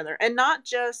things together, and not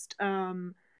just,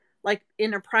 like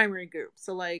in a primary group.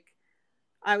 So like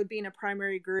I would be in a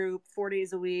primary group 4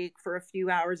 days a week for a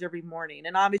few hours every morning.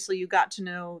 And obviously you got to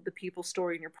know the people's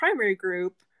story in your primary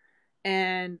group,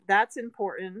 and that's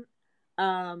important.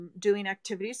 Doing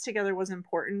activities together was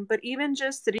important, but even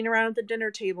just sitting around at the dinner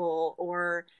table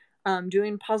or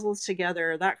doing puzzles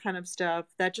together, that kind of stuff,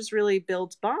 that just really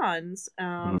builds bonds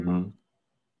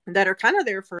that are kind of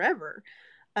there forever.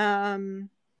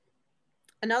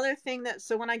 Another thing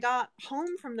so when I got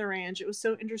home from the ranch, it was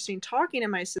so interesting talking to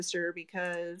my sister,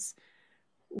 because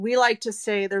we like to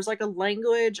say there's like a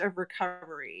language of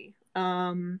recovery.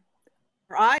 Or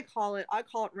I call it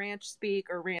ranch speak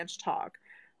or ranch talk.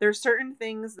 There's certain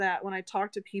things that when I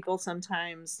talk to people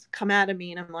sometimes come out of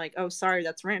me and I'm like, oh, sorry,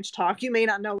 that's ranch talk. You may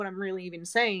not know what I'm really even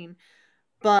saying.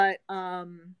 But I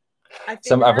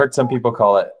think I've heard some people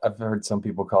call it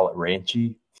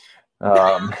ranchy.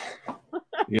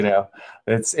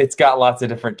 It's got lots of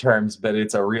different terms, but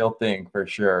it's a real thing for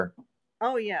sure.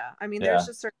 Oh yeah. I mean, there's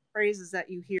just certain phrases that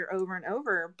you hear over and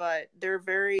over, but they're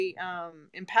very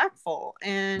impactful.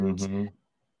 And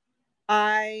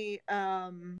I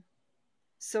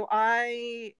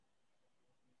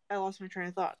lost my train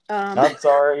of thought. I'm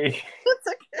sorry. It's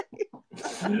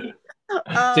okay.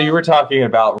 So you were talking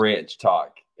about ranch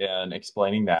talk and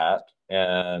explaining that,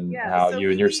 and how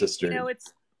you and your sister.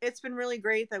 It's been really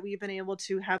great that we've been able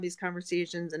to have these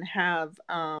conversations and have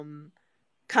kind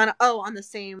of on the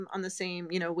same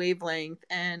wavelength.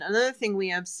 And another thing we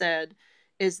have said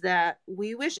is that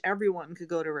we wish everyone could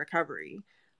go to recovery,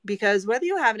 because whether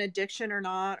you have an addiction or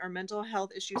not, or mental health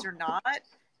issues or not,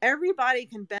 everybody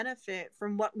can benefit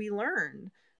from what we learn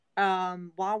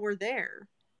while we're there.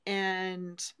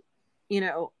 And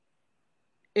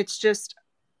it's just,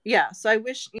 so I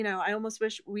wish, I almost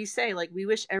wish we say, like, we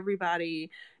wish everybody,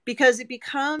 because it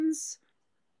becomes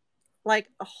like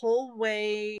a whole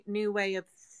new way of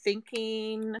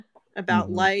thinking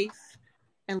about life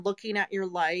and looking at your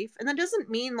life. And that doesn't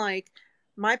mean like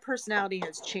my personality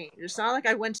has changed. It's not like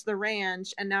I went to the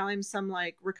ranch and now I'm some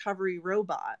like recovery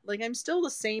robot. Like, I'm still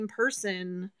the same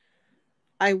person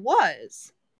I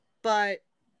was, but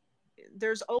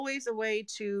there's always a way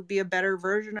to be a better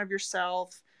version of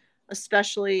yourself.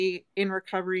 especially in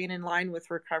recovery and in line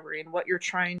with recovery and what you're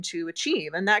trying to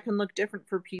achieve. And that can look different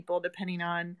for people depending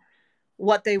on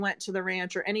what they went to the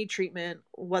ranch or any treatment,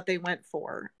 what they went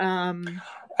for.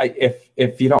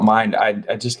 If you don't mind,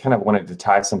 I just kind of wanted to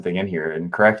tie something in here,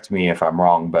 and correct me if I'm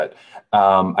wrong, but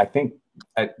I think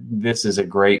this is a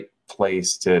great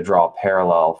place to draw a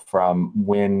parallel from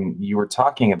when you were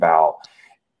talking about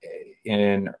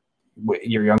in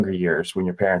your younger years when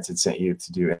your parents had sent you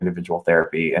to do individual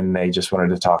therapy, and they just wanted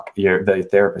to talk. The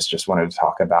therapist just wanted to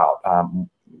talk about,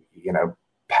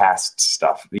 past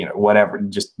stuff, whatever,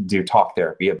 just do talk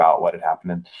therapy about what had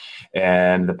happened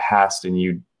and the past, and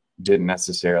you didn't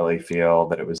necessarily feel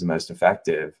that it was the most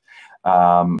effective.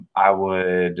 I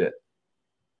would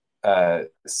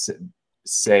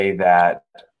say that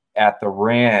at the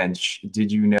ranch,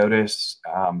 did you notice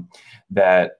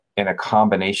that in a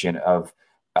combination of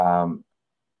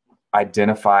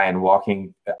identifying and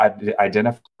walking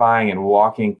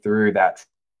through that,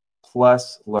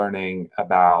 plus learning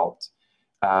about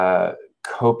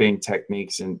coping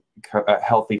techniques and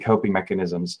healthy coping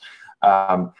mechanisms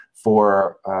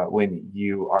for when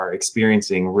you are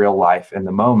experiencing real life in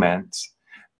the moment,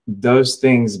 those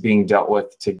things being dealt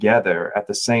with together at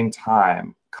the same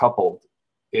time, coupled,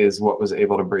 is what was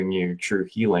able to bring you true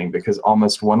healing, because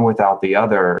almost one without the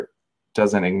other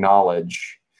doesn't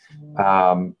acknowledge,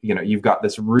 you've got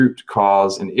this root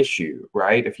cause and issue,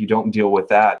 right? If you don't deal with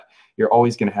that, you're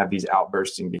always going to have these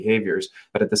outbursting behaviors.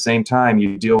 But at the same time,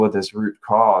 you deal with this root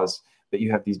cause, that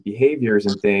you have these behaviors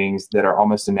and things that are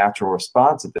almost a natural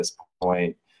response at this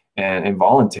point and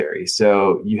involuntary.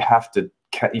 So you have to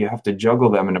juggle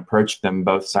them and approach them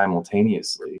both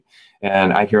simultaneously.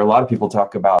 And I hear a lot of people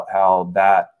talk about how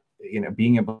that,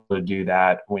 being able to do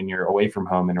that when you're away from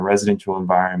home in a residential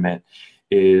environment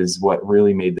is what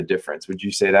really made the difference. Would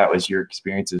you say that was your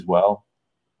experience as well?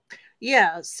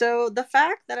 Yeah. So the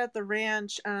fact that at the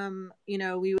ranch,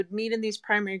 we would meet in these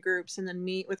primary groups and then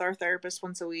meet with our therapist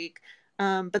once a week.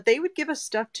 But they would give us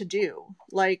stuff to do.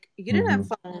 Like, you didn't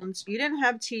have phones, you didn't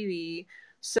have TV.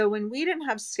 So when we didn't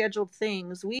have scheduled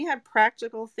things, we had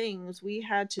practical things we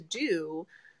had to do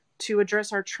to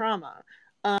address our trauma.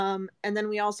 And then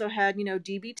we also had,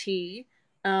 DBT,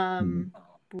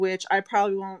 which I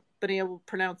probably won't been able to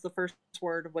pronounce the first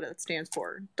word of what it stands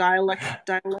for.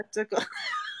 Dialectical.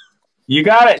 You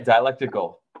got it.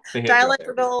 Dialectical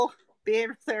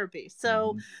behavioral therapy.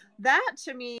 So that,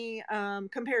 to me,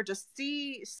 compared to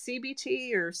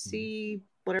CBT or C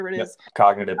whatever it is,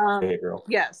 cognitive behavioral.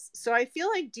 Yes. So I feel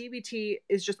like DBT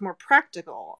is just more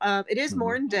practical. It is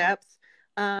more in depth.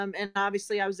 And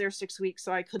obviously I was there 6 weeks,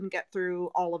 so I couldn't get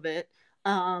through all of it.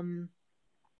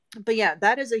 But yeah,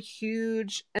 that is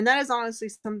and that is honestly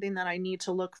something that I need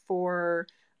to look for.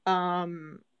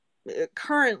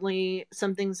 Currently,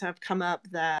 some things have come up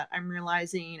that I'm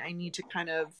realizing I need to kind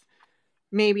of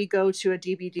maybe go to a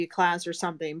DBT class or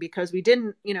something, because we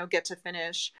didn't, get to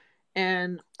finish.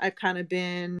 And I've kind of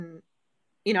been,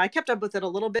 I kept up with it a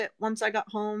little bit once I got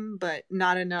home, but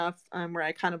not enough where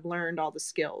I kind of learned all the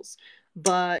skills.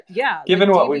 But yeah,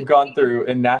 given what we've gone through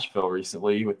in Nashville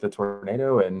recently with the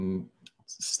tornado and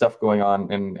stuff going on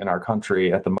in our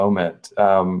country at the moment,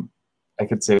 I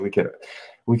could say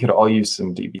we could all use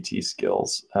some DBT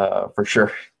skills for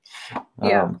sure.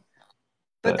 Yeah.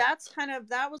 But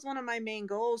that was one of my main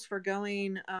goals for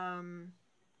going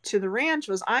to the ranch.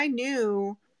 Was I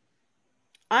knew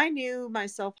my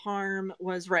self-harm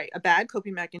was a bad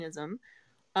coping mechanism.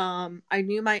 I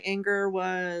knew my anger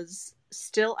was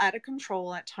still out of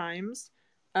control at times.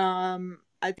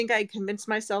 I think I convinced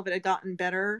myself it had gotten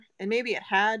better, and maybe it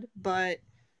had, but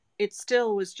it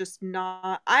still was just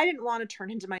not. I didn't want to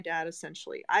turn into my dad,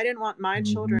 essentially. I didn't want my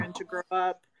children to grow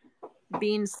up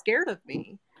being scared of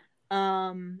me.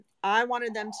 I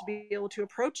wanted them to be able to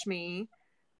approach me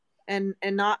and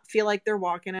not feel like they're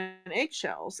walking on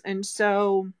eggshells. And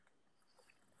so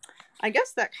I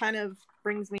guess that kind of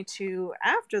brings me to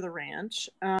after the ranch.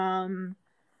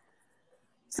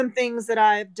 Some things that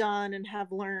I've done and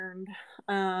have learned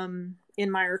in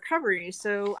my recovery.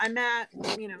 So I'm at,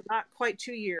 not quite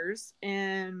 2 years.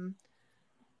 And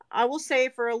I will say,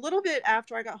 for a little bit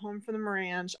after I got home from the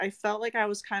ranch, I felt like I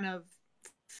was kind of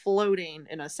floating,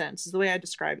 in a sense, is the way I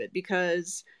describe it,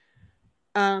 because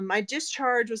my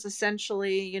discharge was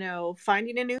essentially,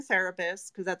 finding a new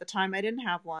therapist, because at the time I didn't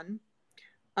have one.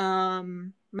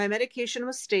 My medication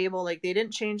was stable. Like, they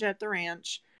didn't change at the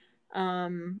ranch.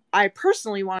 I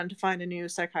personally wanted to find a new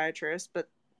psychiatrist, but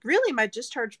really my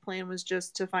discharge plan was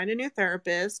just to find a new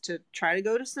therapist, to try to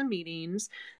go to some meetings,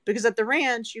 because at the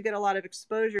ranch you get a lot of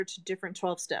exposure to different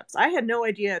 12 steps. I had no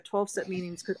idea 12-step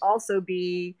meetings could also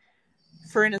be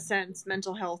for, in a sense,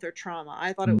 mental health or trauma.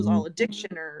 I thought it was all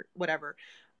addiction or whatever.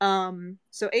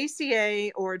 So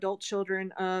ACA, or Adult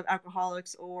Children of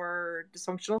Alcoholics or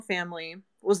Dysfunctional Family,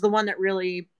 was the one that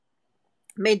really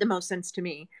made the most sense to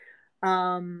me.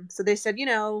 So they said,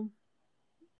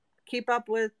 keep up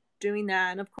with doing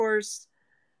that. And of course,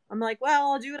 I'm like,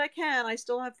 well, I'll do what I can. I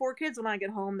still have 4 kids when I get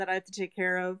home that I have to take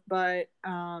care of. But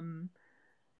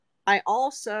I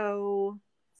also,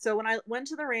 so when I went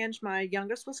to the ranch, my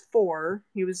youngest was 4.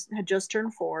 He had just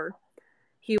turned 4.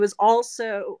 He was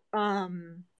also,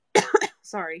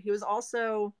 he was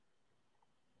also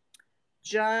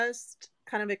just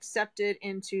kind of accepted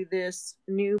into this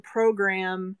new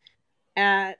program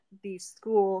at the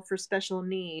school for special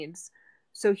needs.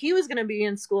 So he was going to be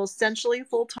in school essentially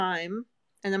full time.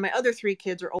 And then my other 3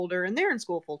 kids are older and they're in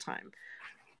school full time.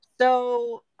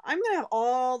 So I'm going to have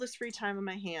all this free time in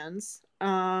my hands.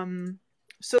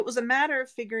 So it was a matter of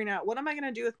figuring out, what am I going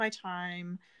to do with my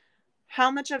time?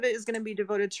 How much of it is going to be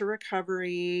devoted to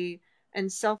recovery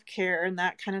and self-care and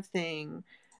that kind of thing.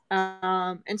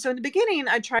 And so in the beginning,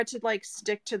 I tried to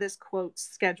stick to this quote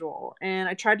schedule, and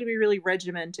I tried to be really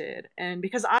regimented. And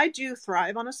because I do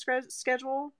thrive on a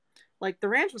schedule, the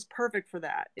ranch was perfect for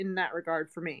that in that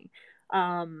regard for me.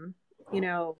 I'm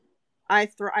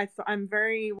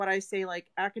very, what I say,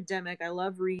 academic. I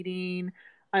love reading.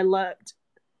 I loved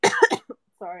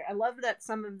that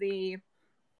some of the,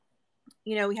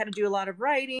 we had to do a lot of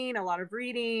writing, a lot of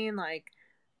reading,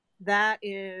 that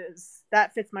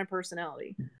fits my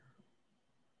personality.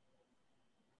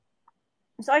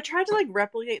 So I tried to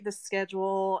replicate the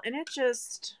schedule, and it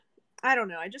just, I don't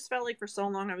know. I just felt like for so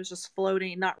long I was just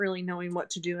floating, not really knowing what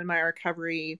to do in my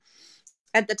recovery.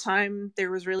 At the time,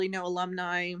 there was really no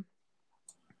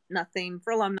nothing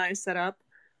for alumni set up.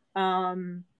 But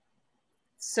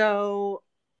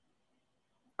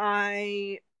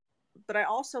I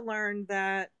also learned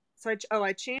that,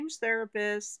 I changed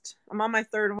therapist. I'm on my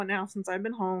 3rd one now since I've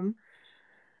been home.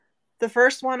 The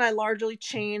first one I largely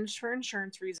changed for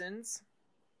insurance reasons.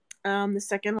 The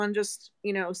second one just,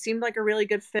 seemed like a really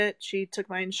good fit. She took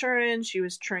my insurance. She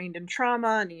was trained in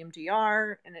trauma and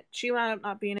EMDR, and she wound up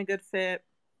not being a good fit.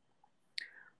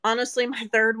 Honestly, my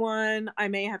 3rd one, I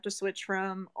may have to switch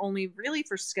from, only really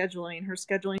for scheduling. Her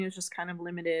scheduling is just kind of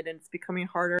limited, and it's becoming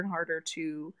harder and harder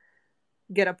to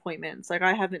get appointments.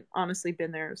 I haven't honestly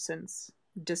been there since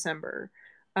December.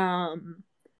 And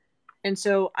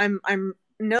so I'm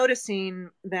noticing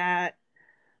that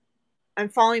I'm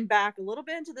falling back a little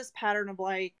bit into this pattern of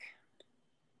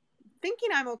thinking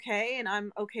I'm okay and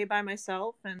I'm okay by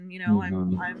myself, and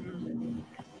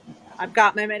I've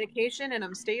got my medication and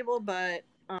I'm stable, but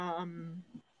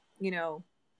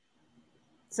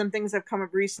some things have come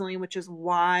up recently, which is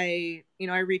why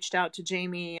I reached out to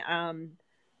Jamie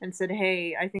and said,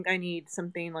 hey, I think I need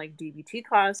something like DBT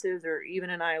classes or even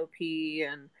an IOP.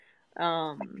 And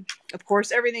of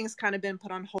course, everything's kind of been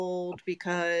put on hold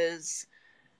because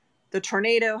the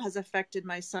tornado has affected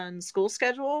my son's school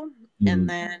schedule. And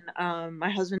then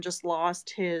my husband just lost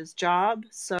his job.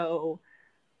 So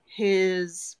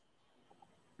his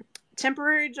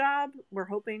temporary job, we're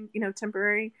hoping,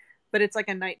 temporary, but it's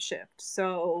a night shift.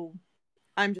 So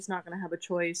I'm just not going to have a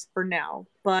choice for now.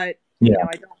 But,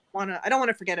 I don't want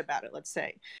to forget about it, let's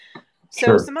say. So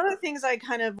sure. Some other things I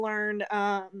kind of learned,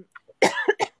 so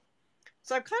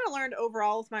I've kind of learned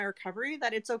overall with my recovery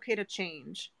that it's okay to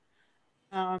change.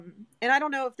 And I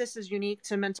don't know if this is unique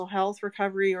to mental health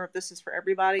recovery or if this is for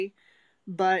everybody,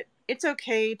 but it's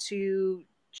okay to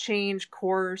change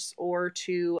course or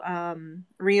to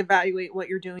reevaluate what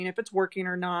you're doing, if it's working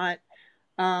or not.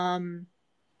 I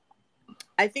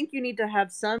think you need to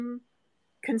have some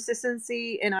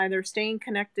consistency in either staying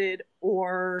connected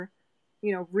or,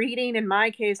 reading. In my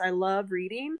case, I love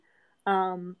reading.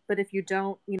 But if you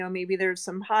don't, maybe there's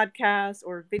some podcasts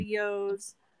or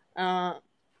videos.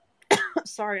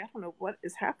 Sorry, I don't know what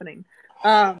is happening.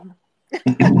 I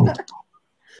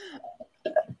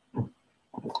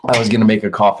was going to make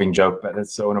a coughing joke, but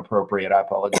it's so inappropriate. I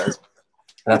apologize.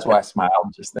 That's why I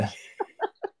smiled just then.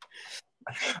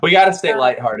 We got to stay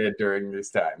lighthearted during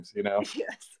these times,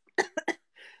 Yes.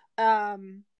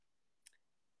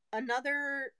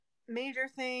 Another major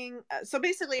thing. So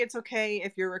basically, it's okay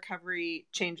if your recovery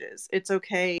changes. It's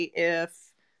okay if,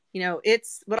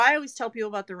 it's what I always tell people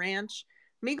about the ranch.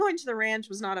 Me going to the ranch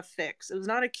was not a fix. It was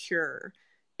not a cure.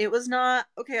 It was not,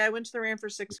 okay, I went to the ranch for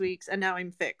 6 weeks and now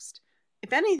I'm fixed.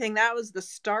 If anything, that was the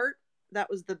start. That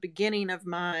was the beginning of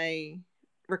my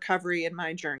recovery and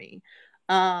my journey.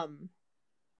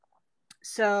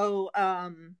 So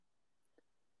that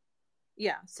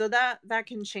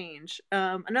can change.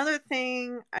 Another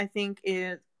thing I think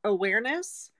is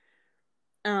awareness.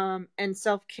 and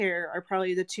self-care are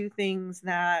probably the two things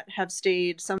that have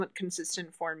stayed somewhat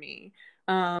consistent for me.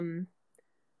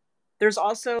 There's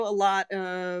also a lot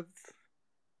of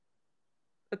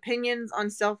opinions on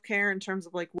self-care in terms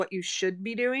of like what you should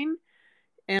be doing.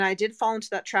 And I did fall into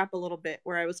that trap a little bit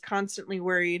where I was constantly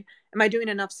worried, am I doing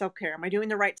enough self-care? Am I doing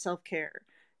the right self-care?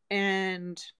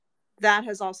 And that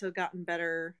has also gotten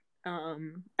better.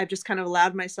 I've just kind of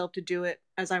allowed myself to do it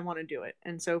as I want to do it.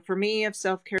 And so for me, if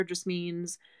self-care just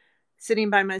means sitting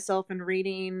by myself and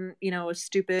reading, a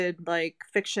stupid like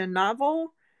fiction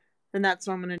novel, then that's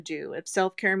what I'm going to do. If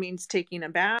self-care means taking a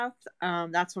bath,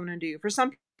 that's what I'm going to do. For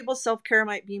some people, self-care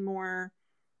might be more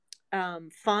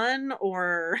fun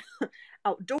or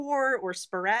outdoor or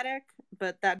sporadic,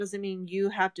 but that doesn't mean you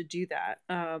have to do that.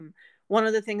 One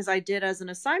of the things I did as an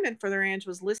assignment for the ranch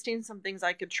was listing some things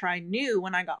I could try new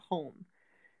when I got home.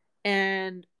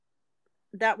 And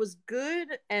that was good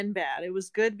and bad. It was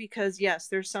good because, yes,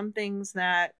 there's some things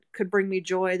that could bring me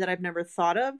joy that I've never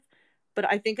thought of. But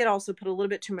I think it also put a little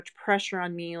bit too much pressure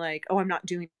on me, like, oh, I'm not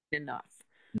doing enough.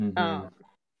 Mm-hmm.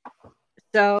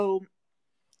 So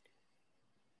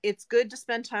it's good to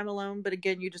spend time alone, but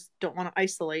again, you just don't want to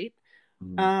isolate.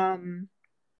 Mm-hmm.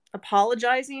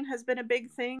 Apologizing has been a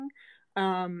big thing.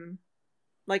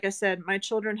 Like I said, my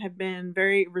children have been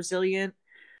very resilient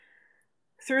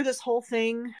through this whole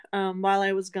thing while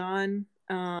I was gone.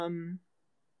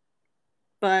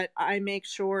 But I make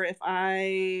sure if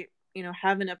I,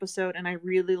 have an episode and I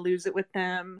really lose it with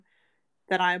them,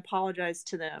 that I apologize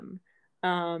to them.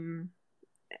 From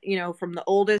the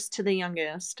oldest to the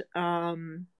youngest.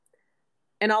 And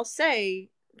I'll say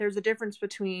there's a difference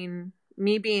between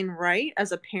me being right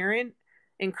as a parent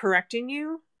and correcting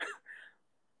you,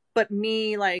 but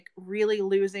me like really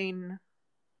losing,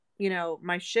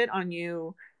 my shit on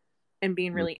you and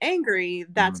being really angry,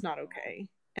 that's not okay.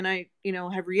 And I,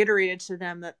 have reiterated to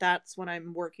them that that's what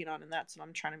I'm working on and that's what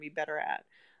I'm trying to be better at.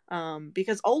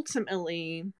 Because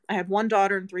ultimately I have one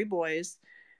daughter and 3 boys.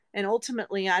 And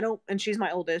ultimately, and she's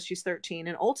my oldest, she's 13.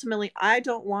 And ultimately, I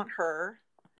don't want her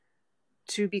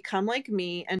to become like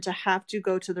me and to have to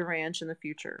go to the ranch in the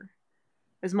future.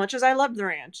 As much as I love the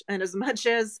ranch and as much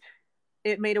as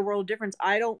it made a world of difference,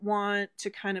 I don't want to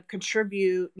kind of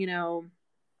contribute,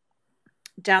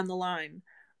 down the line.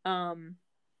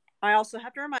 I also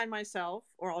have to remind myself,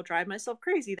 or I'll drive myself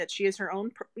crazy, that she is her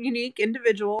own unique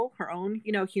individual, her own,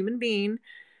 human being.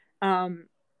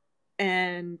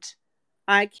 And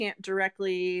I can't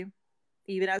directly,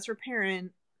 even as her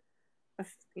parent,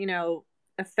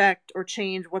 affect or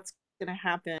change what's going to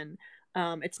happen.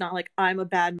 It's not like I'm a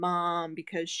bad mom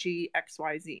because she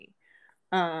XYZ.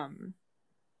 And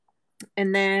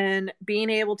then being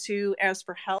able to ask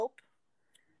for help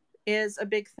is a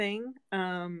big thing.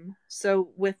 So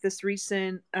with this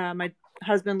recent, my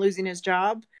husband losing his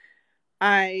job,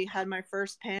 I had my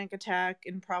first panic attack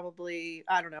in probably,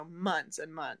 I don't know, months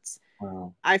and months.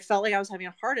 Wow. I felt like I was having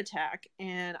a heart attack,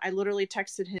 and I literally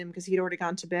texted him because he'd already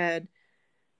gone to bed.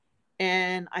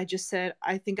 And I just said,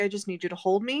 I think I just need you to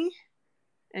hold me.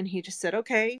 And he just said,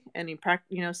 okay. And he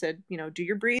said, do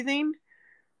your breathing.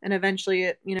 And eventually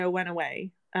it, went away.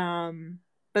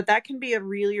 But that can be a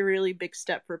really, really big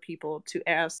step for people to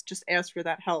just ask for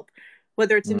that help.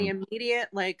 Whether it's in the immediate,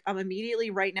 like I'm immediately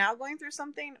right now going through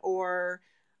something, or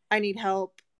I need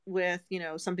help with,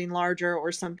 something larger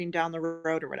or something down the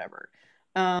road or whatever.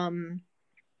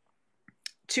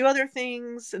 2 other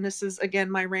things, and this is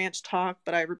again my ranch talk,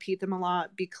 but I repeat them a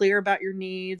lot. Be clear about your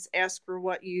needs, ask for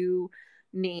what you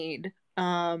need.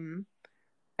 And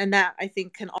that I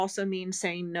think can also mean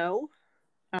saying no.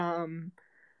 I'm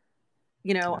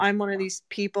one of these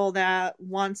people that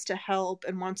wants to help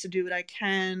and wants to do what I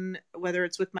can, whether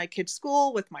it's with my kids'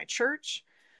 school, with my church.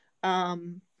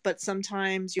 But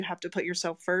sometimes you have to put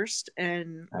yourself first,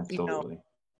 and Absolutely.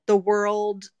 The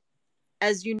world,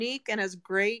 as unique and as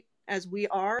great as we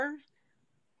are,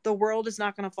 the world is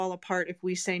not going to fall apart if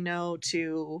we say no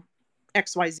to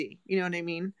XYZ. You know what I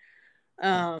mean?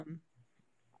 And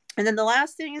then the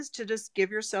last thing is to just give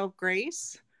yourself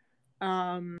grace.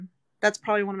 That's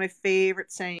probably one of my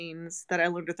favorite sayings that I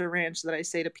learned at the ranch that I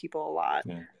say to people a lot.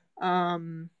 Yeah.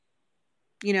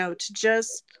 To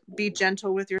just be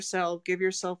gentle with yourself, give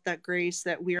yourself that grace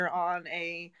that we're on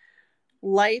a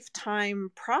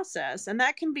lifetime process. And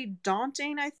that can be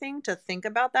daunting, I think, to think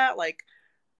about that. Like,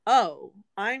 oh,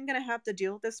 I'm going to have to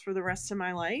deal with this for the rest of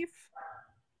my life.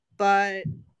 But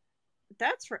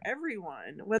that's for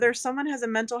everyone. Whether someone has a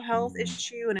mental health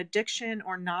issue, an addiction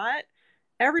or not,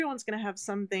 everyone's going to have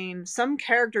some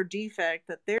character defect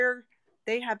that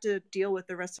they have to deal with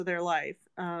the rest of their life.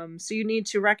 So you need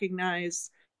to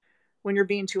recognize when you're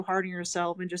being too hard on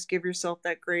yourself, and just give yourself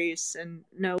that grace and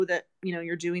know that,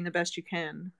 you're doing the best you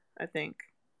can, I think.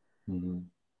 Mm-hmm.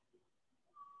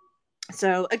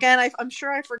 So again, I'm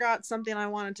sure I forgot something I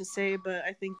wanted to say, but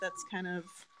I think that's kind of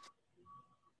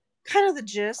the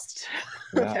gist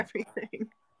of everything.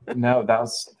 No, that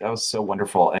was so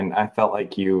wonderful. And I felt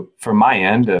like you, from my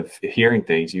end of hearing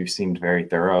things, you seemed very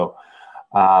thorough.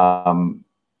 I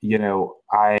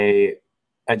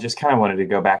just kind of wanted to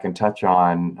go back and touch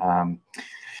on,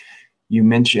 you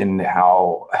mentioned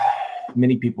how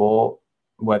many people,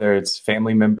 whether it's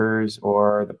family members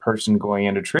or the person going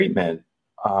into treatment,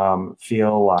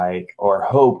 feel like or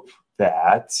hope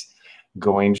that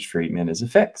going to treatment is a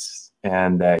fix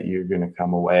and that you're going to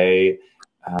come away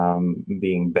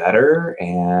being better,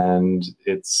 and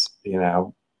it's,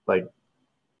 like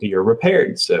you're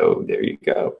repaired. So there you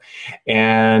go.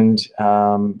 And,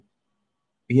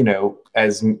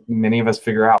 as many of us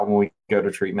figure out when we go to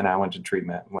treatment, I went to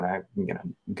treatment when I,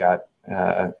 got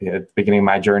at the beginning of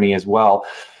my journey as well.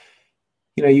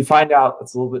 You find out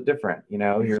it's a little bit different.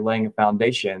 You're laying a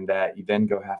foundation that you then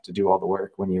go have to do all the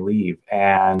work when you leave.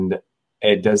 And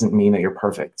it doesn't mean that you're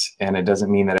perfect, and it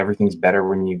doesn't mean that everything's better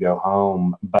when you go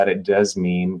home, but it does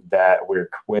mean that we're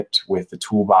equipped with the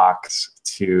toolbox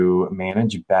to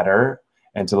manage better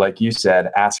and to, like you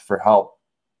said, ask for help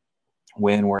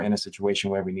when we're in a situation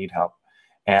where we need help,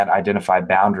 and identify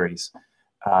boundaries,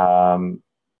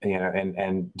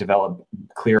 and develop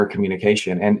clearer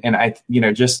communication. And I,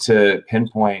 just to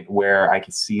pinpoint where I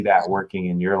could see that working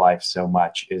in your life so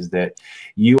much is that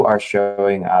you are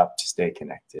showing up to stay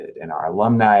connected in our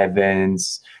alumni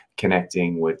events,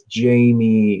 connecting with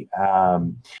Jamie,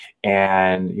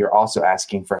 and you're also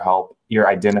asking for help. You're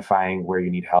identifying where you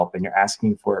need help, and you're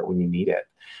asking for it when you need it.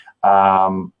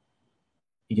 When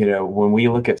we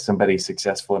look at somebody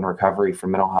successful in recovery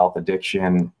from mental health,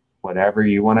 addiction, whatever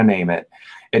you want to name it,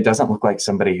 it doesn't look like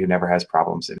somebody who never has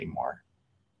problems anymore.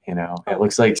 It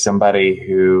looks like somebody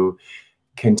who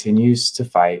continues to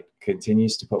fight,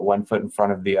 continues to put one foot in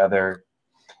front of the other,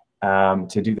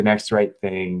 to do the next right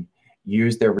thing,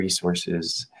 use their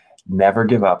resources, never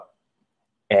give up,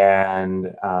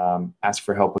 and ask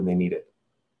for help when they need it.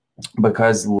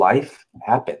 Because life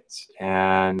happens,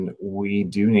 and we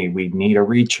need a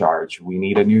recharge. We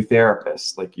need a new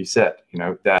therapist, like you said.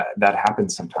 That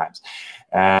happens sometimes,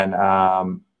 and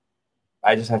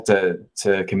I just have to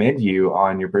commend you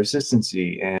on your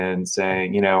persistency and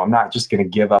saying, I'm not just going to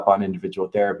give up on individual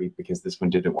therapy because this one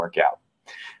didn't work out.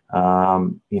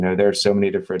 There are so many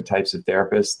different types of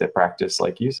therapists that practice,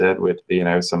 like you said, with,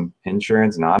 some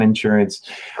insurance, non-insurance,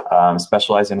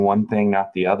 specialize in one thing,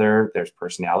 not the other. There's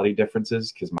personality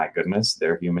differences because, my goodness,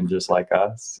 they're human just like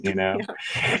us, Yeah.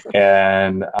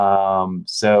 And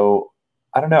so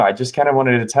I don't know. I just kind of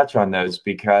wanted to touch on those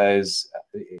because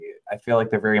I feel like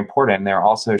they're very important. And they're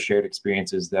also shared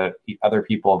experiences that other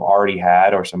people have already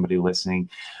had, or somebody listening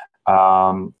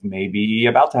may be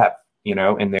about to have,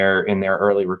 in their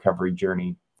early recovery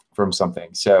journey from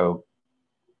something. So,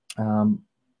 I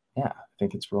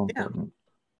think it's real important.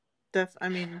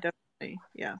 Definitely.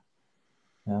 Yeah.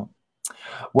 Yeah.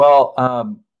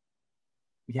 Well,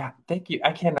 thank you.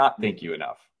 I cannot thank you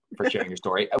enough for sharing your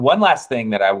story. One last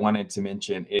thing that I wanted to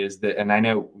mention is that, and I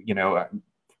know,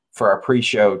 for our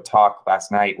pre-show talk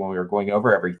last night when we were going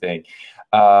over everything,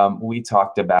 we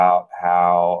talked about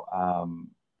how,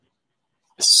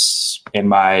 in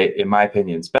my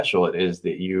opinion, special it is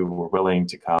that you were willing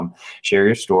to come share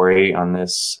your story on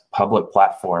this public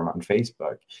platform on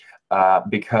Facebook,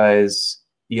 because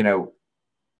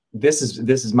this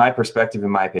is my perspective, in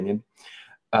my opinion,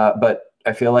 but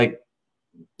I feel like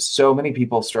so many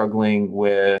people struggling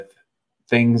with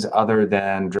things other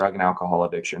than drug and alcohol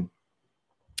addiction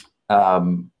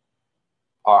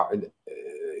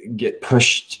get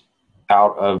pushed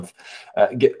out of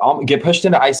get pushed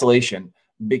into isolation,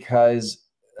 because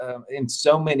in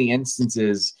so many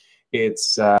instances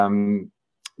it's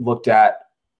looked at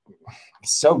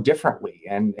so differently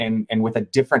and with a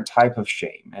different type of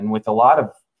shame, and with a lot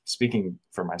of, speaking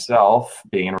for myself,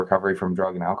 being in recovery from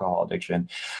drug and alcohol addiction,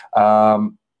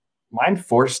 mine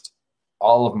forced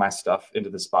all of my stuff into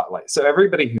the spotlight. So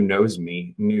everybody who knows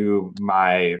me knew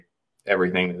my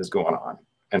everything that was going on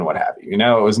and what have you.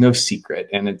 It was no secret,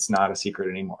 and it's not a secret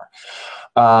anymore.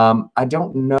 I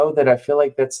don't know that I feel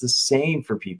like that's the same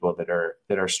for people that are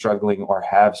struggling or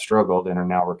have struggled and are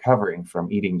now recovering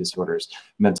from eating disorders,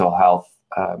 mental health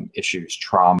issues,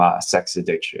 trauma, sex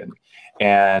addiction.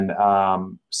 And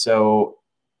so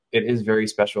it is very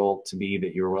special to me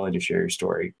that you were willing to share your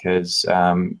story, because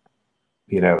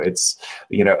it's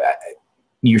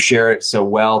you share it so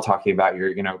well, talking about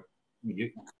your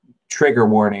trigger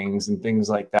warnings and things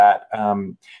like that.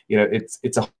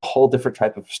 It's a whole different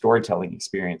type of storytelling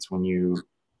experience when you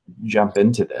jump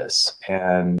into this.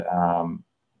 And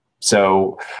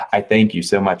so I thank you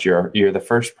so much. You're the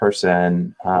first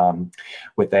person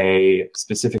with a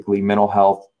specifically mental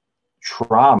health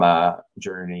trauma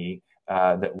journey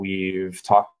that we've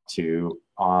talked to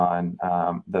on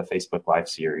the Facebook Live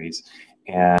series.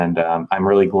 And I'm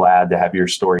really glad to have your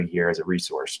story here as a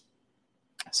resource.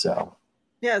 So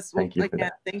yes, thank you for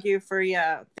that. Thank you for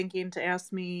thinking to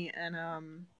ask me. And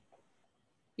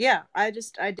I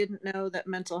didn't know that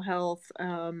mental health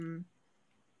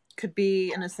could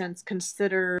be, in a sense,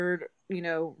 considered,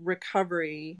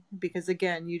 recovery, because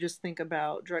again, you just think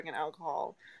about drug and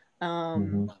alcohol.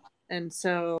 And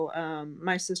so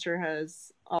my sister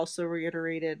has also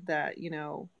reiterated that,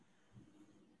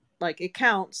 like, it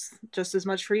counts just as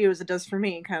much for you as it does for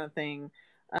me, kind of thing.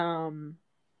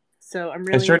 So I'm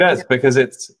really— It sure does, because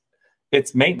it's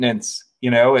maintenance.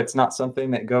 It's not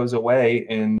something that goes away,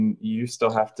 and you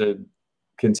still have to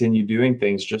continue doing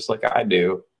things just like I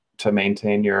do to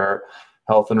maintain your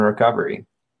health and recovery.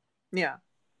 Yeah.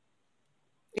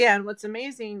 Yeah, and what's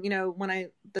amazing,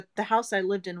 when the house I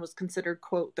lived in was considered,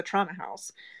 quote, the trauma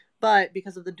house. But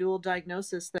because of the dual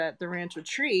diagnosis that the ranch would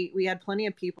treat, we had plenty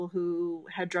of people who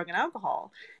had drug and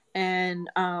alcohol. And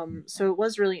so it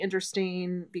was really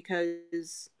interesting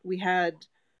because we had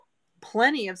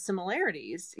plenty of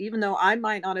similarities. Even though I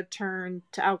might not have turned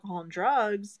to alcohol and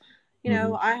drugs,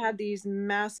 I had these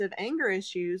massive anger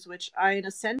issues, which I, in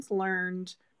a sense,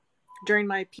 learned during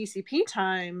my PCP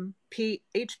time,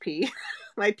 PHP,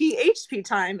 my PHP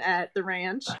time at the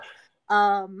ranch,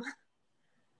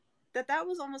 that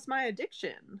was almost my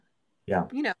addiction. Yeah.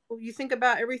 You think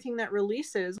about everything that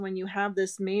releases when you have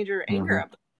this major anger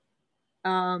up.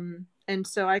 And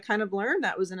so I kind of learned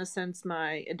that was, in a sense,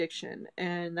 my addiction,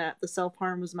 and that the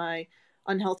self-harm was my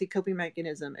unhealthy coping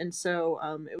mechanism. And so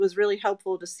it was really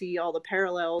helpful to see all the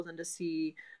parallels and to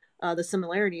see the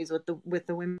similarities with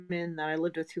the women that I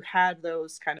lived with who had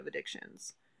those kind of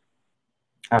addictions.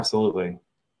 Absolutely.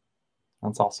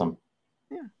 That's awesome.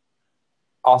 Yeah.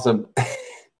 Awesome.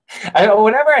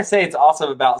 Whenever I say it's awesome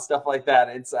about stuff like that,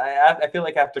 I feel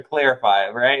like I have to clarify,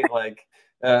 right? Like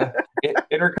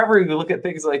in recovery, we look at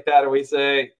things like that and we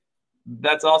say,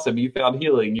 that's awesome. You found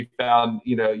healing. You found,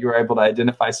 you were able to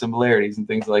identify similarities and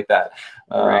things like that.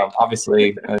 Right.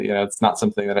 Obviously, it's not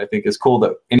something that I think is cool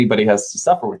that anybody has to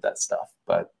suffer with that stuff.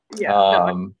 But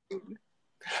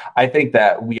I think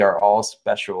that we are all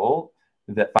special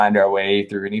that find our way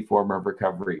through any form of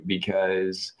recovery,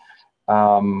 because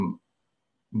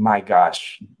my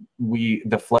gosh,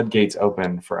 the floodgates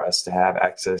open for us to have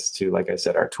access to, like I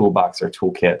said, our toolbox, our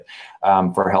toolkit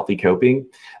for healthy coping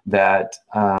that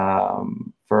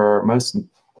for most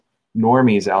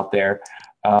normies out there,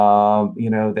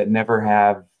 that never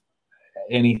have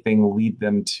anything lead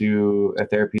them to a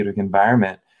therapeutic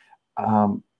environment,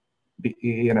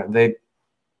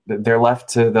 they're left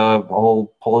to the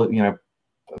whole pull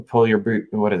your boot.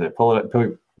 What is it? Pull up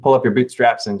your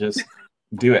bootstraps and just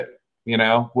do it.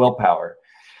 Willpower.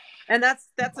 And that's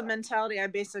a mentality I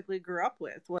basically grew up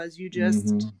with, was you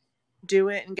just do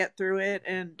it and get through it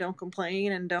and don't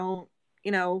complain and don't,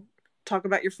 talk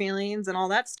about your feelings and all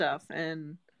that stuff.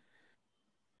 And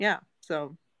yeah,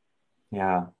 so.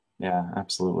 Yeah,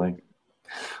 absolutely.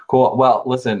 Cool. Well,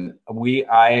 listen,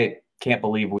 I can't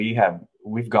believe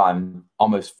we've gone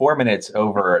almost 4 minutes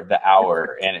over the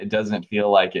hour, and it doesn't feel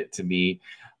like it to me.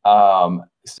 But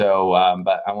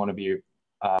I want to be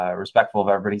respectful of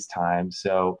everybody's time.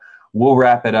 So we'll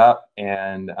wrap it up.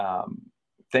 And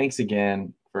thanks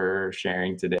again for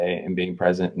sharing today and being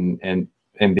present and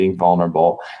being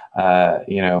vulnerable.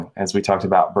 As we talked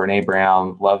about, Brene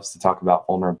Brown loves to talk about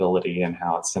vulnerability and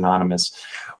how it's synonymous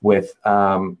with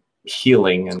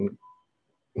healing and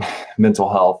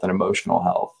mental health and emotional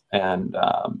health. And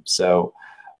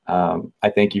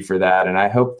I thank you for that. And I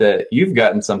hope that you've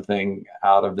gotten something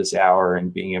out of this hour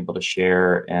and being able to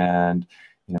share and,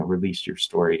 release your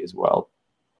story as well.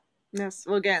 Yes.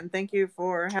 Well, again, thank you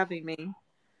for having me.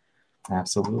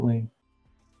 Absolutely.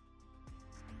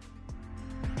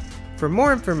 For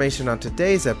more information on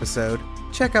today's episode,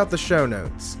 check out the show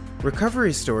notes.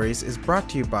 Recovery Stories is brought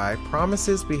to you by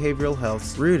Promises Behavioral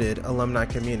Health's Rooted alumni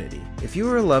community. If you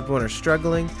or a loved one are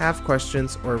struggling, have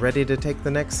questions, or ready to take the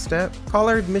next step, call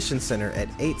our admission center at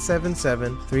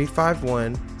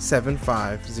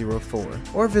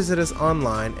 877-351-7504 or visit us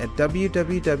online at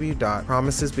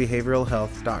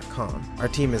www.promisesbehavioralhealth.com. Our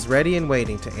team is ready and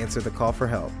waiting to answer the call for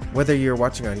help. Whether you're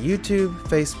watching on YouTube,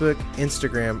 Facebook,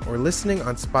 Instagram, or listening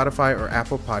on Spotify or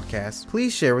Apple Podcasts,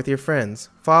 please share with your friends.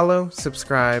 Follow,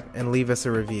 subscribe, and leave us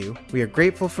a review. We are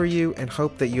grateful for you and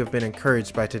hope that you have been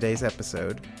encouraged by today's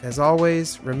episode. As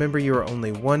always, remember you are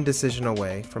only one decision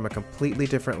away from a completely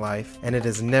different life, and it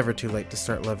is never too late to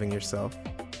start loving yourself.